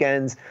on the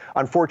weekends.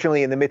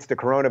 Unfortunately, in the midst of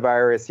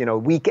coronavirus, you know,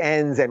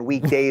 weekends and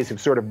weekdays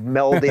have sort of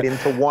melded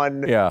into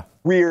one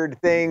weird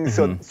thing.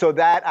 So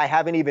that I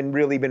haven't even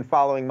really been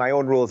following my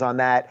own rules on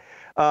that.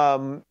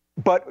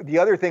 But the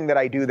other thing that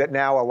I do that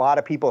now a lot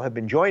of people have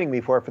been joining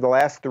me for the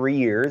last 3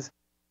 years,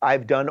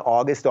 I've done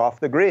August off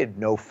the grid.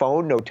 No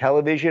phone, no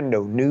television,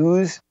 no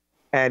news.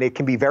 And it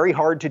can be very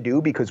hard to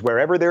do because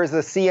wherever there's a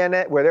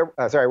CNN,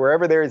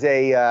 wherever there's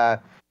a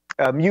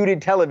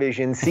muted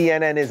television,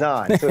 CNN is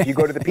on. So if you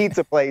go to the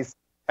pizza place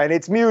and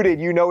it's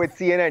muted, you know it's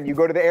CNN. You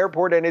go to the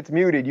airport and it's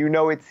muted, you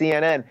know it's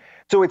CNN.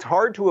 So it's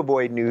hard to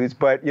avoid news,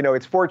 but you know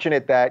it's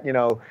fortunate that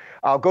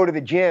I'll go to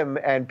the gym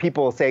and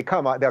people will say,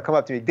 "Come on," they'll come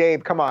up to me,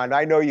 "Dave, come on,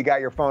 I know you got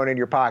your phone in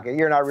your pocket.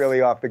 You're not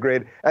really off the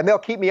grid," and they'll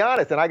keep me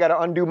honest. And I got to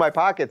undo my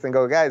pockets and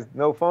go, "Guys,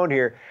 no phone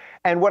here."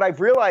 And what I've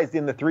realized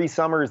in the 3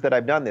 summers that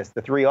I've done this,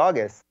 the 3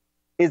 Augusts,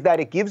 is that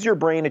it gives your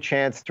brain a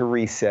chance to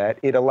reset.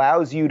 It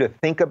allows you to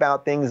think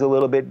about things a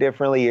little bit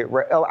differently.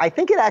 I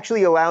think it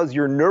actually allows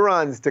your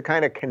neurons to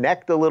kind of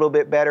connect a little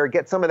bit better,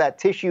 get some of that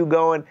tissue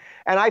going.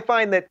 And I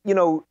find that,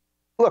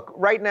 look,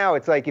 right now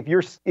it's like if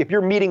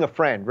you're meeting a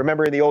friend,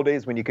 remember in the old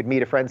days when you could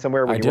meet a friend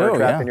somewhere when you weren't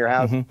trapped in your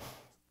house?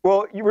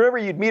 Well, you remember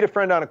you'd meet a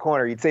friend on a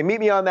corner. You'd say,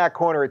 "Meet me on that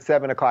corner at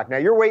 7 o'clock. Now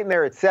you're waiting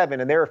there at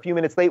 7 and they're a few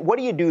minutes late. What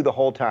do you do the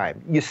whole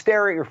time? You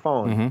stare at your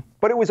phone.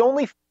 But it was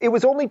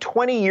only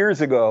 20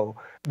 years ago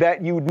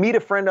that you'd meet a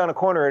friend on a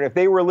corner, and if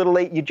they were a little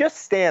late, you just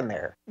stand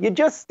there. You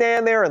just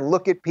stand there and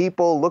look at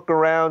people, look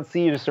around,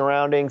 see your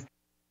surroundings.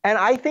 And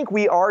I think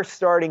we are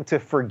starting to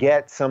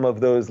forget some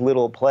of those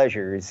little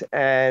pleasures.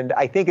 And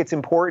I think it's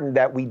important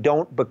that we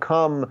don't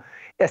become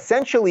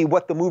essentially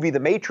what the movie The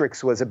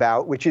Matrix was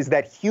about, which is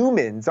that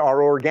humans,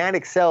 our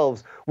organic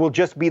selves, will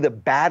just be the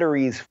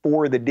batteries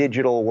for the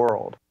digital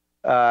world.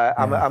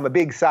 I'm a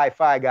big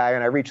sci-fi guy,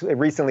 and I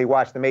recently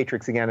watched The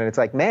Matrix again, and it's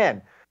like,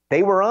 man,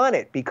 they were on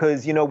it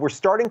because, we're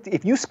starting to,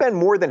 if you spend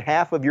more than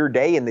half of your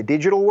day in the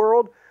digital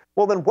world,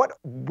 well, then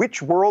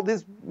which world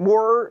is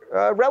more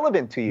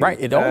relevant to you? Right.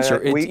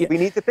 We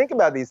need to think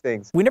about these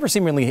things. We never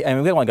seemingly, we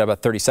only got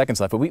about 30 seconds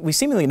left, but we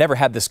seemingly never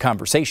had this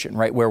conversation,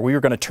 right, where we were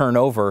going to turn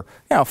over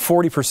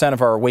 40%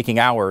 of our waking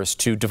hours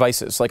to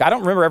devices. Like, I don't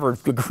remember ever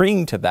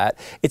agreeing to that.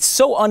 It's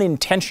so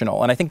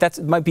unintentional, and I think that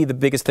might be the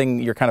biggest thing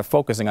you're kind of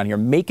focusing on here.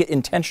 Make it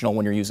intentional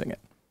when you're using it.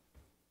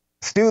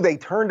 Stu, they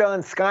turned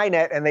on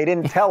Skynet and they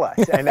didn't tell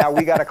us, and now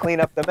we got to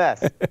clean up the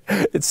mess.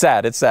 It's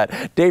sad. It's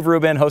sad. Dave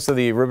Rubin, host of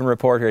the Rubin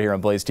Report here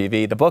on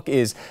BlazeTV. The book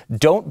is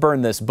Don't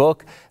Burn This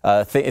Book,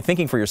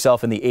 Thinking for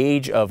Yourself in the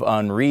Age of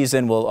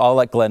Unreason. I'll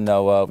let Glenn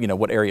know,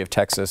 what area of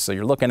Texas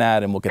you're looking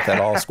at, and we'll get that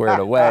all squared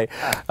away.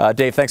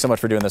 Dave, thanks so much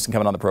for doing this and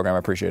coming on the program. I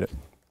appreciate it.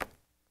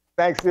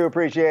 Thanks, Stu.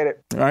 Appreciate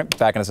it. All right.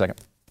 Back in a second.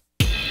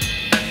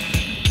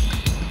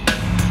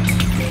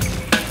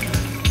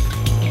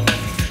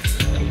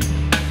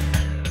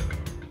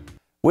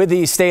 With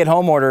the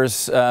stay-at-home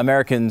orders,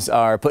 Americans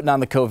are putting on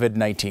the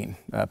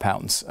COVID-19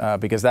 pounds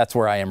because that's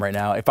where I am right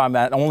now. If I'm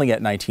only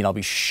at 19, I'll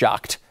be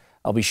shocked.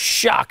 I'll be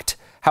shocked.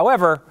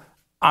 However,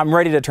 I'm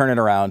ready to turn it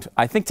around.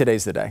 I think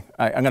today's the day.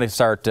 I'm going to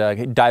start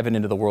diving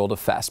into the world of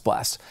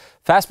Fastblast.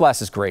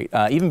 Fastblast is great.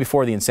 Even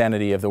before the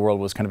insanity of the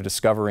world was kind of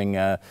discovering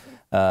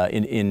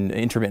in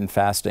intermittent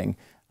fasting.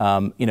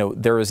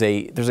 There's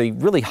a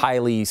really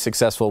highly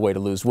successful way to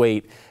lose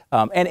weight.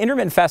 And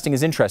intermittent fasting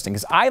is interesting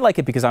because I like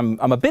it because I'm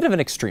a bit of an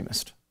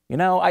extremist. When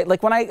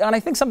I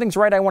think something's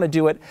right, I want to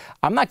do it.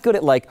 I'm not good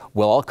at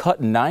I'll cut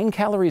 9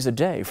 calories a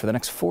day for the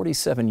next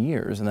 47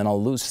 years and then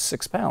I'll lose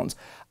 6 pounds.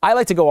 I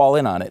like to go all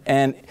in on it.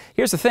 And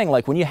here's the thing,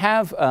 when you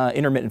have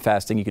intermittent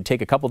fasting, you could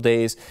take a couple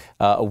days,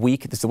 a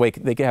week. This is the way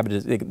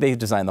they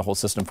design the whole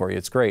system for you.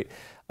 It's great.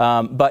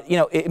 But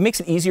it makes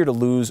it easier to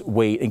lose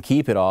weight and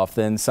keep it off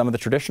than some of the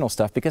traditional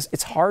stuff because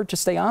it's hard to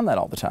stay on that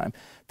all the time.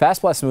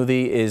 Fastblast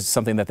smoothie is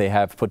something that they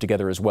have put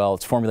together as well.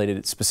 It's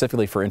formulated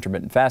specifically for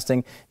intermittent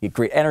fasting. You get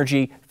great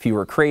energy,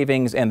 fewer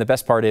cravings, and the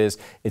best part is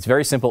it's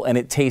very simple and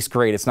it tastes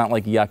great. It's not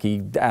like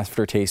yucky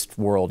aftertaste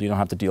world. You don't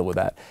have to deal with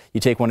that.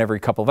 You take one every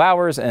couple of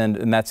hours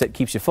and that's it.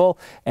 Keeps you full,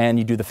 and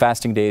you do the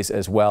fasting days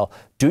as well.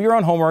 Do your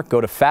own homework.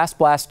 Go to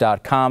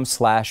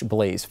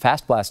fastblast.com/blaze.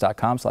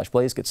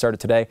 Fastblast.com/blaze. Get started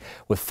today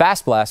with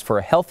Fastblast for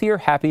a healthier,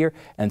 happier,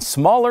 and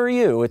smaller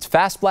you. It's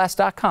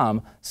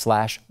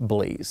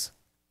fastblast.com/blaze.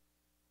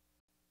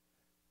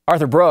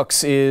 Arthur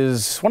Brooks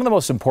is one of the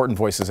most important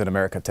voices in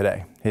America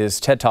today. His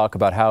TED Talk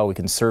about how we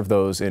can serve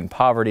those in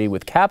poverty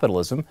with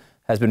capitalism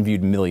has been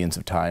viewed millions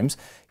of times.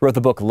 He wrote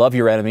the book Love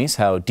Your Enemies,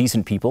 How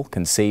Decent People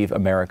Can Save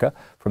America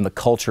from the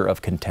Culture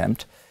of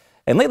Contempt.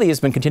 And lately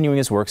he's been continuing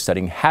his work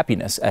studying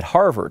happiness at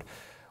Harvard.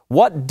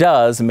 What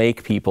does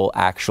make people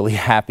actually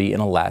happy in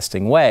a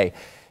lasting way?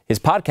 His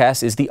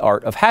podcast is The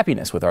Art of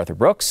Happiness with Arthur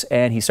Brooks,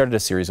 and he started a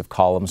series of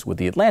columns with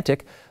The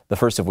Atlantic, the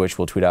first of which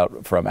we'll tweet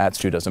out from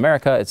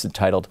 @StuDoesAmerica. It's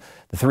entitled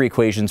The 3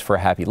 Equations for a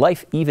Happy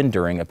Life, Even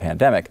During a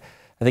Pandemic.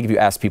 I think if you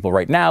ask people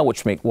right now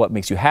what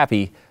makes you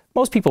happy,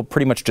 most people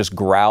pretty much just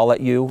growl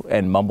at you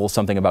and mumble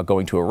something about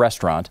going to a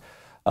restaurant.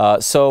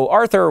 So,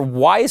 Arthur,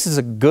 why is this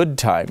a good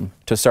time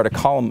to start a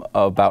column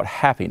about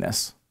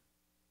happiness?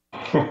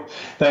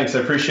 Thanks. I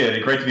appreciate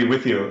it. Great to be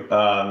with you.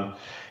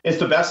 It's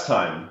the best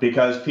time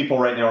because people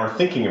right now are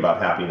thinking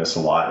about happiness a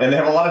lot, and they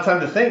have a lot of time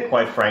to think,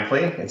 quite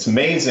frankly. It's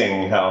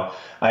amazing how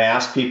I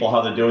ask people how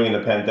they're doing in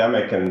the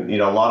pandemic, and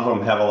a lot of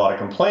them have a lot of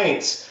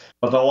complaints,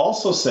 but they'll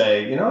also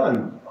say,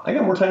 I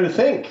got more time to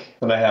think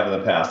than I have in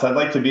the past. I'd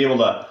like to be able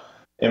to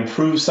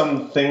improve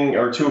something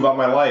or two about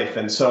my life.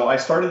 And so I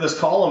started this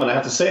column, and I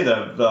have to say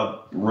the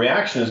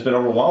reaction has been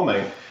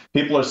overwhelming.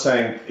 People are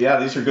saying, yeah,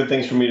 these are good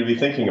things for me to be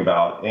thinking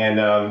about. And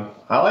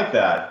I like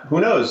that. Who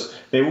knows?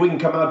 Maybe we can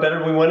come out better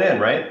than we went in,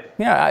 right?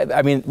 Yeah,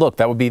 I mean, look,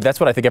 that's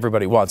what I think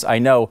everybody wants. I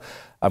know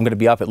I'm going to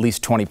be up at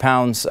least 20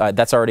 pounds. I'm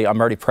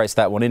already priced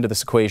that one into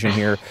this equation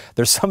here.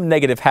 There's some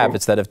negative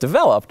habits that have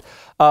developed,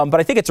 but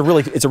I think it's a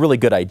really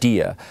good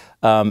idea.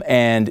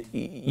 And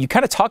you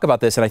kind of talk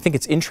about this, and I think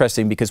it's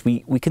interesting because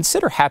we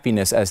consider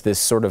happiness as this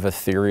sort of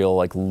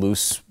ethereal,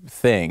 loose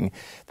thing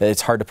that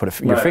it's hard to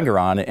put your finger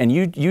on. And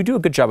you do a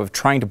good job of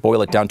trying to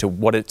boil it down to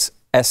what its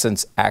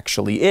essence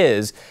actually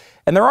is.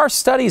 And there are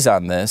studies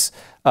on this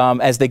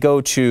as they go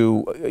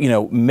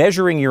to,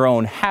 measuring your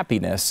own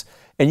happiness.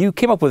 And you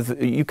kind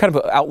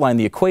of outlined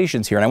the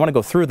equations here, and I want to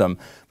go through them.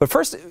 But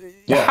first,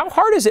 how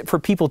hard is it for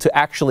people to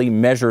actually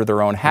measure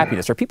their own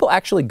happiness? Are people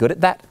actually good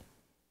at that?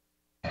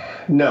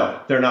 No,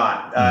 they're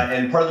not.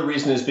 And part of the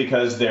reason is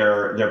because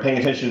they're paying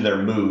attention to their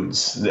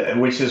moods,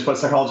 which is what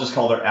psychologists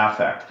call their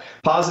affect.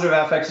 Positive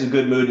affect is a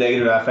good mood,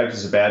 negative affect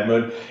is a bad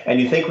mood. And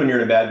you think when you're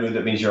in a bad mood,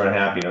 that means you're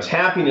unhappy.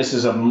 Happiness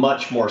is a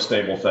much more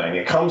stable thing.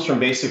 It comes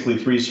from basically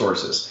 3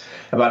 sources.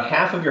 About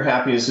half of your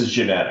happiness is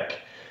genetic.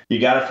 You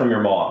got it from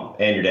your mom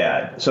and your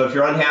dad. So if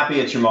you're unhappy,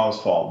 it's your mom's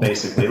fault,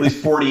 basically. At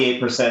least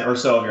 48% or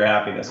so of your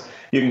happiness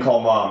you can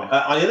call mom.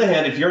 On the other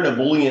hand, if you're an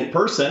ebullient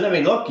person,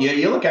 look,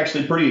 you look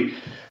actually pretty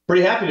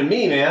happy to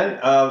me, man.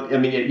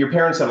 Your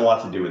parents have a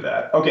lot to do with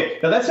that. Okay,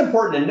 now that's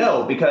important to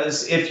know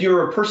because if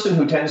you're a person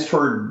who tends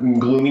toward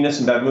gloominess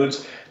and bad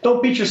moods,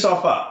 don't beat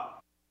yourself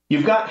up.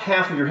 You've got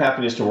half of your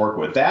happiness to work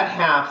with. That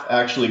half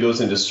actually goes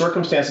into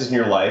circumstances in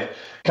your life,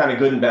 kind of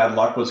good and bad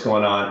luck, what's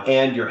going on,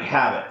 and your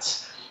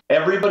habits.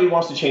 Everybody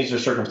wants to change their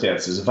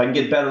circumstances. If I can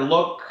get better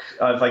luck,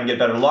 if I can get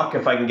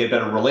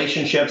better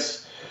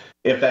relationships,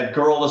 if that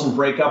girl doesn't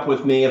break up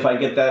with me, if I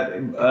get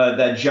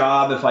that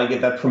job, if I get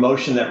that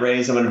promotion, that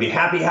raise, I'm going to be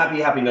happy.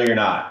 No, you're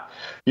not.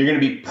 You're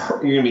going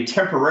to be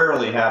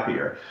temporarily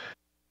happier.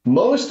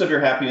 Most of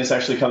your happiness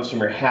actually comes from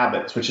your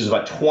habits, which is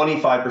about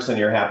 25% of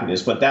your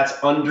happiness, but that's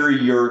under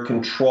your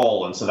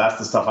control. And so that's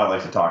the stuff I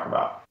like to talk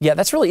about. Yeah,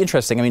 that's really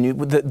interesting. I mean,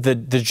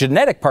 the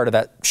genetic part of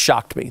that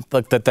shocked me,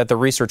 like that the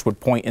research would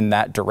point in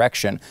that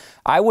direction.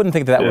 I wouldn't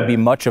think that would be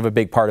much of a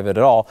big part of it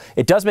at all.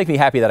 It does make me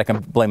happy that I can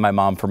blame my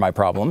mom for my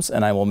problems,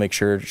 and I will make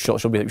sure she'll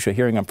be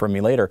hearing them from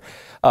me later.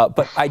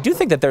 But I do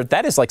think that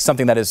that is like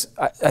something that is,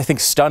 I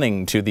think,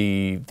 stunning to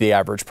the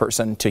average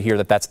person to hear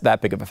that that's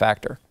that big of a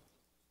factor.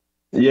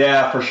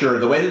 Yeah, for sure.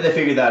 The way that they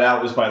figured that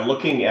out was by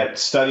looking at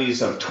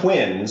studies of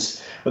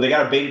twins, where they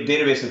got a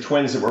database of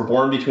twins that were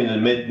born between the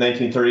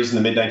mid-1930s and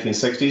the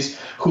mid-1960s,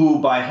 who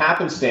by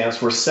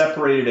happenstance were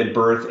separated at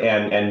birth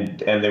and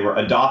they were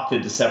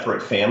adopted to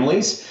separate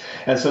families.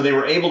 And so they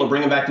were able to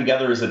bring them back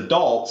together as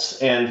adults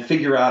and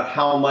figure out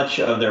how much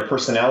of their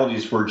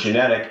personalities were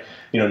genetic,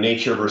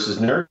 nature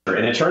versus nurture.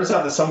 And it turns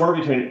out that somewhere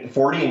between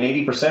 40 and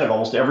 80% of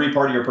almost every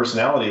part of your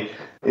personality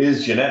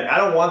is genetic. I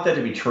don't want that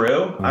to be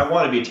true. I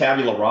want to be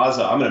tabula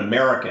rasa. I'm an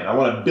American. I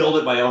want to build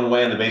it my own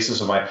way on the basis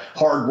of my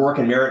hard work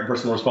and merit and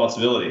personal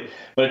responsibility.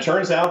 But it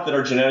turns out that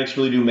our genetics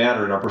really do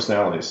matter in our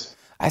personalities.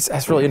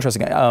 That's really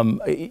interesting.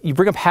 You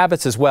bring up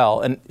habits as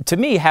well. And to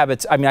me,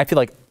 habits, I mean, I feel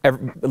like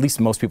at least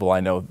most people I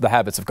know, the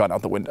habits have gone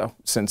out the window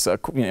since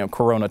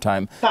Corona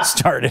time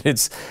started.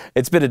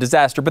 It's been a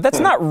disaster. But that's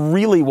not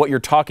really what you're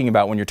talking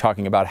about when you're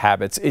talking about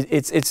habits.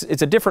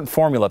 It's a different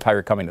formula of how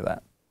you're coming to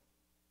that.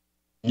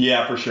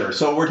 Yeah, for sure.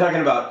 So we're talking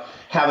about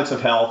habits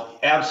of health.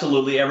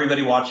 Absolutely.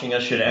 Everybody watching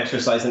us should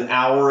exercise an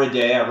hour a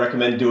day. I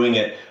recommend doing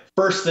it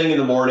first thing in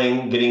the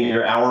morning, getting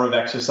your hour of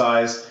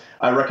exercise.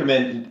 I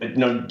recommend,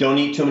 don't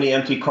eat too many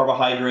empty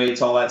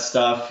carbohydrates, all that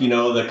stuff,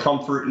 the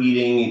comfort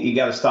eating, you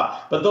got to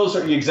stop. But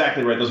you're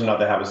exactly right. Those are not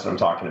the habits that I'm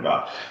talking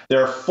about.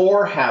 There are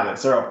 4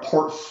 habits. They're a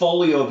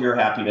portfolio of your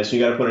happiness.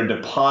 You got to put a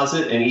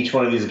deposit in each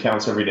one of these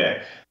accounts every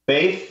day.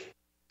 Faith,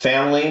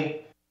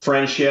 family,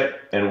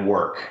 friendship, and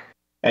work.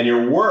 And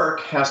your work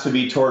has to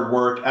be toward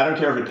work. I don't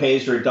care if it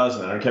pays or it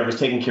doesn't. I don't care if it's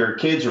taking care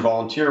of kids or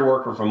volunteer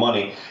work or for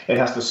money. It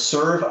has to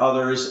serve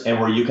others and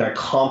where you can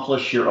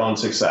accomplish your own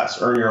success,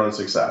 earn your own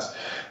success.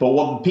 But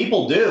what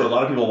people do, a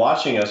lot of people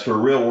watching us who are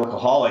real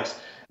workaholics,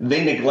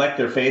 they neglect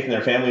their faith and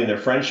their family and their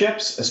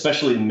friendships,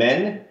 especially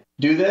men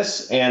do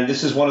this. And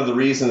this is one of the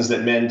reasons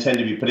that men tend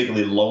to be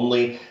particularly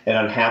lonely and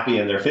unhappy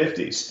in their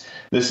 50s.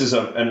 This is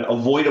an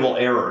avoidable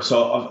error.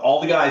 So of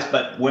all the guys,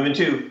 but women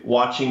too,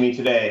 watching me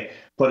today,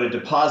 put a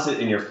deposit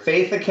in your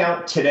faith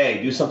account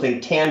today. Do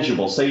something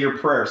tangible. Say your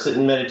prayer. Sit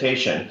in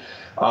meditation.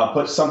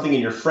 Put something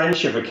in your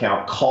friendship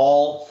account.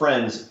 Call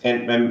friends.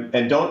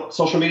 And don't.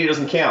 Social media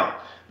doesn't count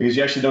because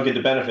you actually don't get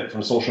the benefit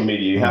from social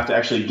media. You have to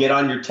actually get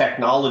on your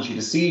technology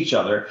to see each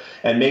other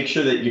and make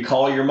sure that you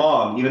call your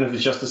mom, even if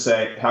it's just to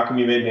say, "How come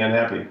you made me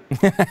unhappy?"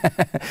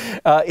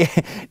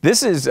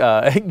 This is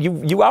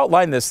you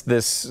outline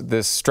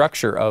this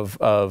structure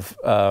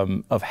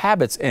of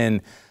habits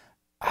and.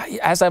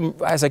 As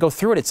I go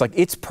through it,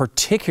 it's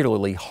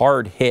particularly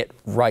hard hit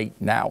right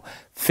now.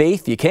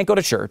 Faith, you can't go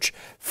to church.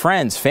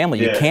 Friends, family,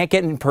 you can't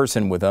get in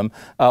person with them.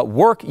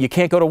 Work, you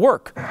can't go to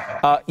work.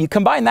 You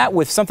combine that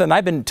with something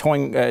I've been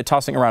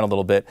tossing around a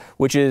little bit,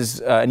 which is,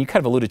 and you kind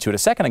of alluded to it a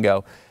second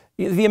ago.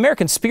 The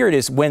American spirit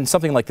is when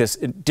something like this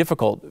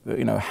difficult,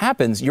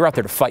 happens, you're out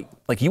there to fight.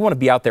 Like you want to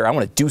be out there. I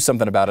want to do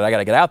something about it. I got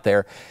to get out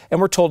there.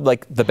 And we're told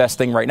like the best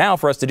thing right now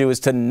for us to do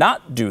is to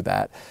not do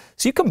that.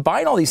 So you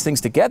combine all these things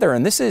together,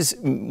 and this is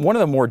one of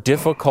the more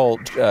difficult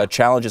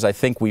challenges I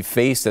think we've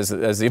faced as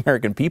the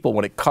American people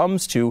when it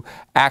comes to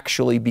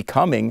actually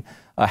becoming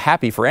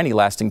happy for any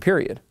lasting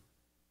period.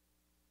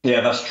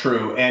 Yeah, that's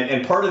true.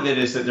 And part of it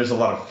is that there's a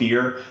lot of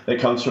fear that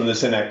comes from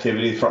this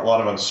inactivity, a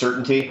lot of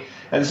uncertainty.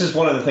 And this is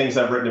one of the things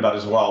I've written about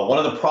as well. One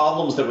of the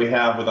problems that we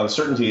have with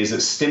uncertainty is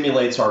it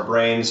stimulates our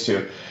brains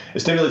it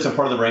stimulates a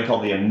part of the brain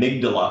called the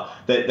amygdala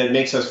that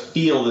makes us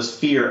feel this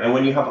fear. And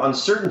when you have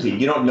uncertainty,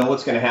 you don't know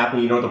what's going to happen.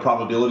 You don't know what the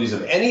probabilities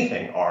of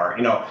anything are.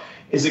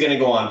 Is it going to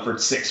go on for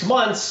 6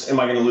 months? Am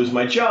I going to lose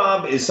my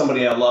job? Is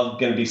somebody I love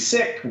going to be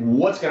sick?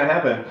 What's going to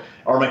happen?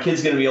 Are my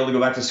kids going to be able to go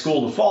back to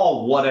school in the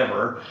fall?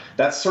 Whatever.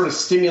 That's sort of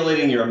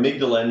stimulating your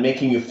amygdala and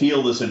making you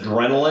feel this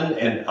adrenaline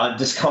and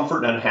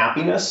discomfort and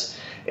unhappiness.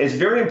 It's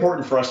very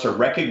important for us to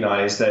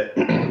recognize that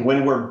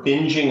when we're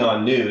binging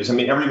on news, I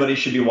mean, everybody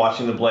should be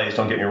watching the Blaze,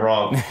 don't get me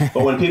wrong.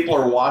 But when people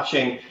are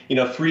watching,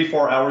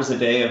 3-4 hours a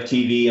day of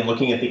TV and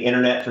looking at the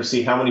internet to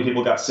see how many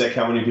people got sick,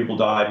 how many people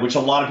died, which a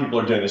lot of people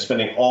are doing, they're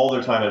spending all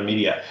their time on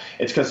media.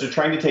 It's because they're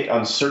trying to take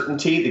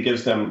uncertainty that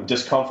gives them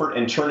discomfort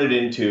and turn it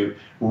into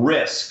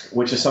risk,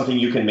 which is something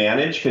you can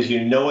manage because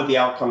you know what the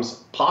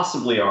outcomes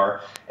possibly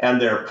are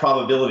and their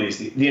probabilities.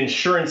 The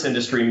insurance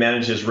industry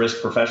manages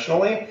risk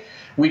professionally.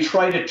 We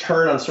try to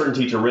turn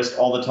uncertainty to risk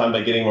all the time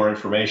by getting more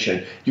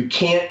information. You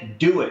can't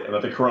do it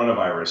about the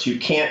coronavirus. You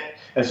can't.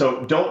 And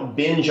so don't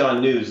binge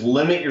on news.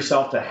 Limit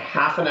yourself to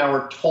half an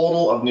hour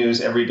total of news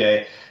every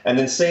day. And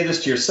then say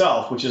this to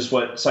yourself, which is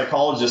what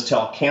psychologists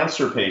tell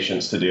cancer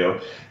patients to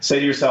do. Say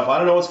to yourself, I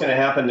don't know what's going to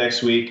happen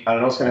next week. I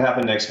don't know what's going to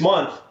happen next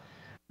month.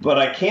 But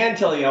I can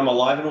tell you I'm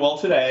alive and well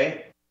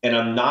today. and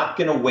I'm not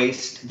going to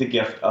waste the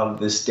gift of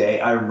this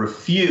day. I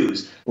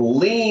refuse.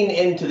 Lean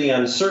into the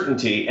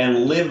uncertainty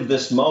and live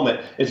this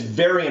moment. It's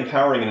very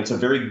empowering, and it's a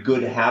very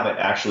good habit,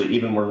 actually,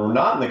 even when we're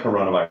not in the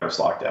coronavirus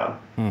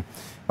lockdown.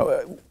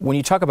 When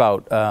you talk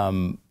about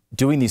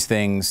doing these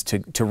things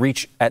to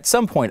reach, at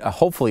some point,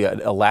 hopefully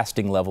a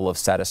lasting level of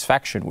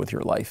satisfaction with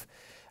your life,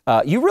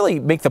 you really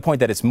make the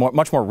point that it's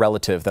much more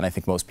relative than I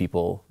think most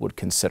people would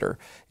consider.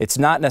 It's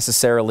not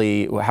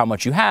necessarily how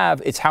much you have,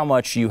 it's how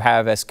much you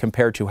have as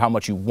compared to how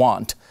much you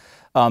want.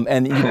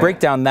 And you break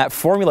down that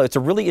formula. It's a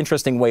really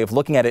interesting way of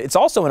looking at it. It's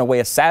also, in a way,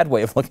 a sad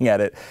way of looking at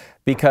it,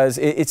 because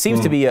it seems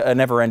to be a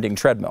never-ending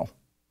treadmill.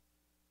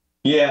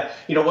 Yeah,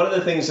 one of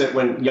the things that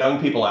when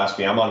young people ask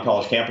me, I'm on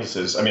college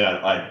campuses. I mean,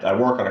 I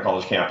work on a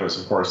college campus,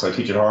 of course. I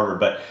teach at Harvard,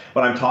 but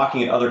when I'm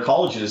talking at other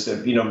colleges,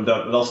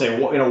 they'll say,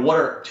 well, what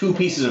are two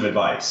pieces of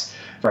advice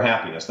for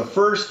happiness? The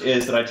first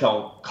is that I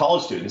tell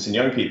college students and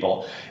young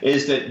people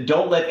is that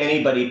don't let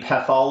anybody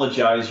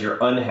pathologize your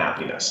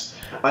unhappiness.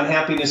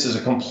 Unhappiness is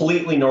a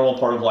completely normal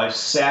part of life.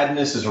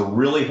 Sadness is a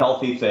really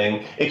healthy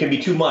thing. It can be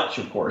too much,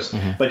 of course,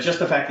 but just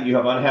the fact that you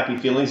have unhappy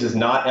feelings is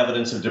not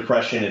evidence of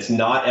depression. It's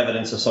not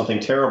evidence of something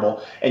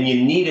terrible, and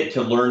you need it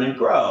to learn and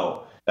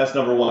grow. That's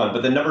number one.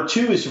 But then number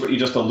two is what you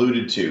just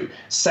alluded to.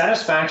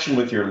 Satisfaction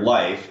with your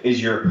life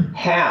is your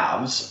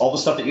haves, all the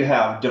stuff that you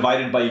have,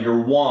 divided by your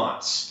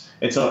wants.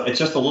 It's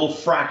just a little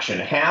fraction.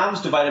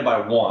 Haves divided by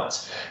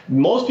wants.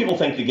 Most people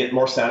think to get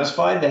more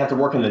satisfied, they have to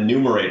work in the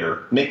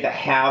numerator, make the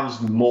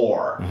haves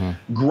more,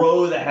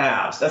 grow the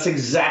haves. That's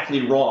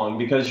exactly wrong,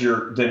 because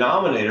your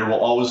denominator will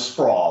always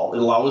sprawl.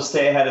 It'll always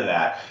stay ahead of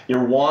that.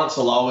 Your wants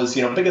will always,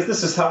 because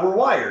this is how we're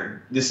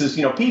wired. This is,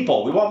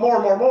 people. We want more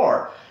and more and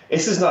more.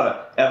 This is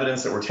not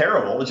evidence that we're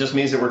terrible. It just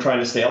means that we're trying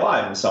to stay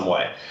alive in some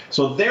way.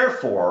 So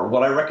therefore,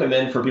 what I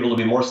recommend for people to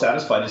be more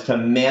satisfied is to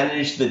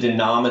manage the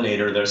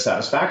denominator of their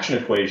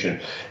satisfaction equation.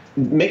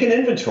 Make an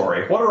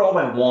inventory. What are all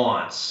my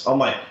wants? All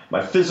my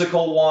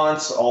physical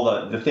wants,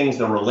 all the things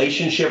the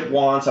relationship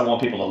wants. I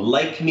want people to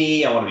like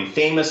me. I want to be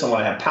famous. I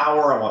want to have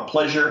power. I want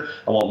pleasure.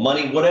 I want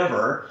money,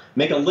 whatever.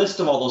 Make a list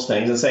of all those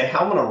things and say,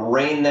 how am I going to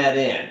rein that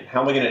in?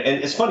 How am I going to,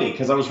 and it's funny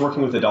because I was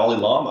working with the Dalai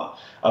Lama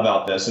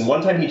about this. And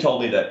one time he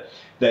told me that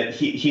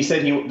he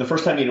said the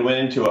first time he went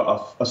into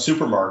a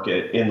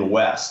supermarket in the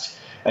West,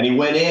 and he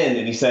went in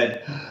and he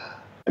said,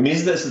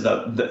 this is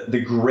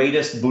the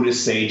greatest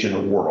Buddhist sage in the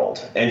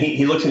world. And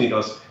he looks and he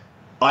goes,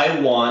 I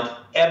want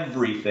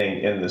everything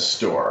in the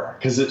store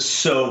because it's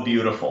so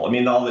beautiful.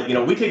 All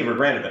the, we take it for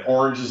granted, but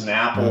oranges and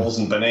apples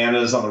and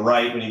bananas on the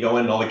right when you go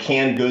in, and all the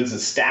canned goods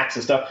and stacks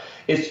of stuff.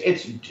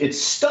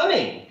 It's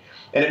stunning.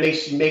 And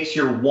it makes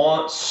your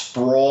want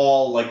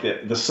sprawl like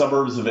the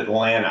suburbs of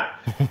Atlanta,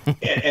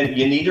 and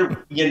you need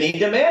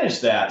to manage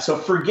that. So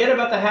forget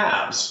about the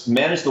haves,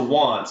 manage the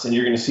wants, and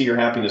you're going to see your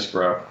happiness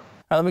grow.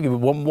 Let me give you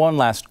one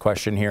last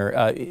question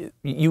here.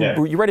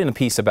 You read in a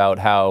piece about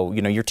how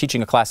you're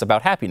teaching a class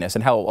about happiness,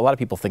 and how a lot of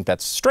people think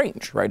that's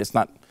strange, right? It's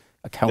not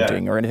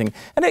accounting or anything,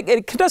 and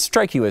it does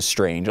strike you as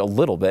strange a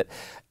little bit.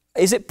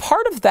 Is it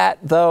part of that,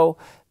 though,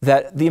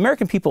 that the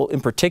American people in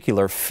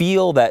particular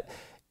feel that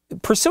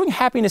pursuing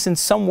happiness in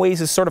some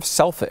ways is sort of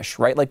selfish,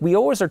 right? Like, we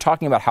always are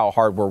talking about how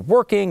hard we're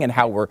working and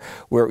how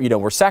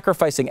we're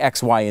sacrificing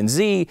X, Y, and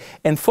Z,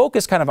 and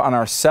focus kind of on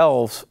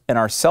ourselves and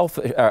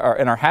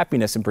our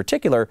happiness in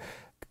particular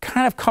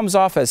kind of comes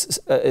off as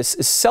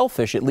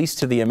selfish, at least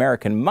to the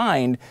American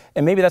mind,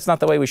 and maybe that's not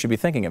the way we should be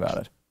thinking about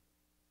it.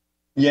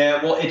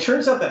 Yeah, well, it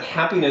turns out that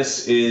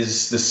happiness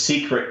is the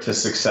secret to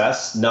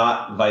success,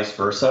 not vice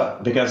versa,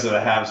 because of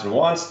the haves and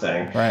wants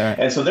thing. Right.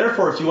 And so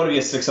therefore, if you want to be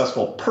a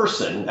successful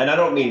person, and I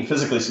don't mean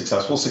physically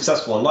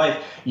successful in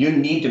life, you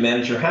need to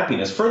manage your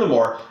happiness.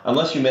 Furthermore,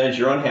 unless you manage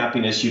your own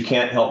happiness, you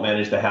can't help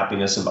manage the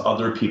happiness of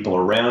other people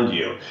around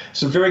you.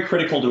 So very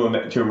critical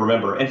to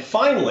remember. And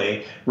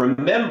finally,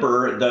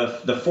 remember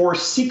the four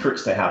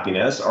secrets to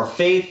happiness are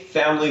faith,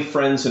 family,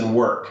 friends, and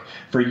work.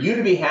 For you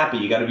to be happy,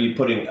 you got to be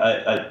putting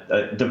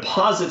a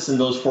deposits in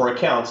those four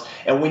accounts.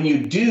 And when you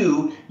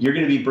do, you're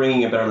going to be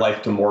bringing a better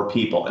life to more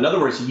people. In other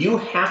words, you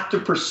have to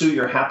pursue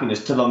your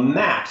happiness to the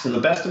max, to the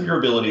best of your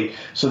ability,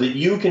 so that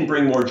you can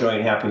bring more joy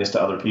and happiness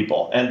to other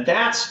people. And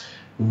that's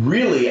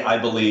really, I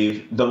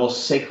believe, the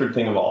most sacred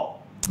thing of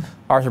all.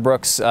 Arthur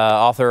Brooks,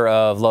 author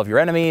of Love Your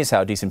Enemies,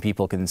 How Decent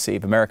People Can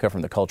Save America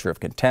from the Culture of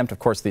Contempt. Of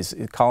course, these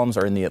columns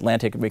are in The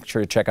Atlantic. Make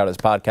sure to check out his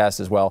podcast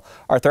as well.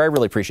 Arthur, I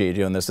really appreciate you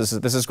doing this. This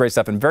is great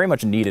stuff and very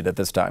much needed at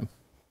this time.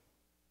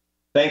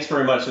 Thanks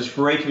very much. It's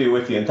great to be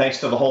with you, and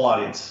thanks to the whole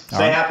audience.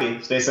 Stay happy.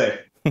 Stay safe.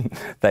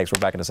 Thanks. We're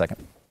back in a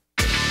second.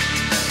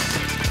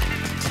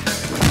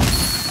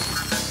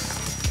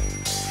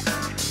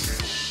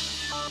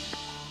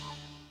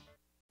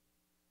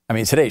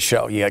 Today's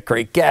show, you got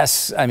great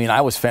guests.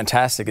 I was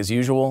fantastic as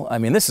usual.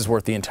 This is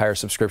worth the entire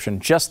subscription,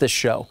 just this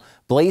show.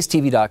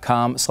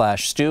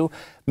 BlazeTV.com/Stu.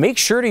 Make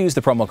sure to use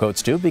the promo code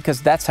Stu,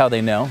 because that's how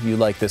they know you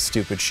like this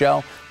stupid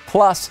show.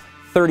 Plus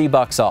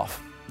 $30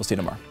 off. We'll see you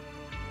tomorrow.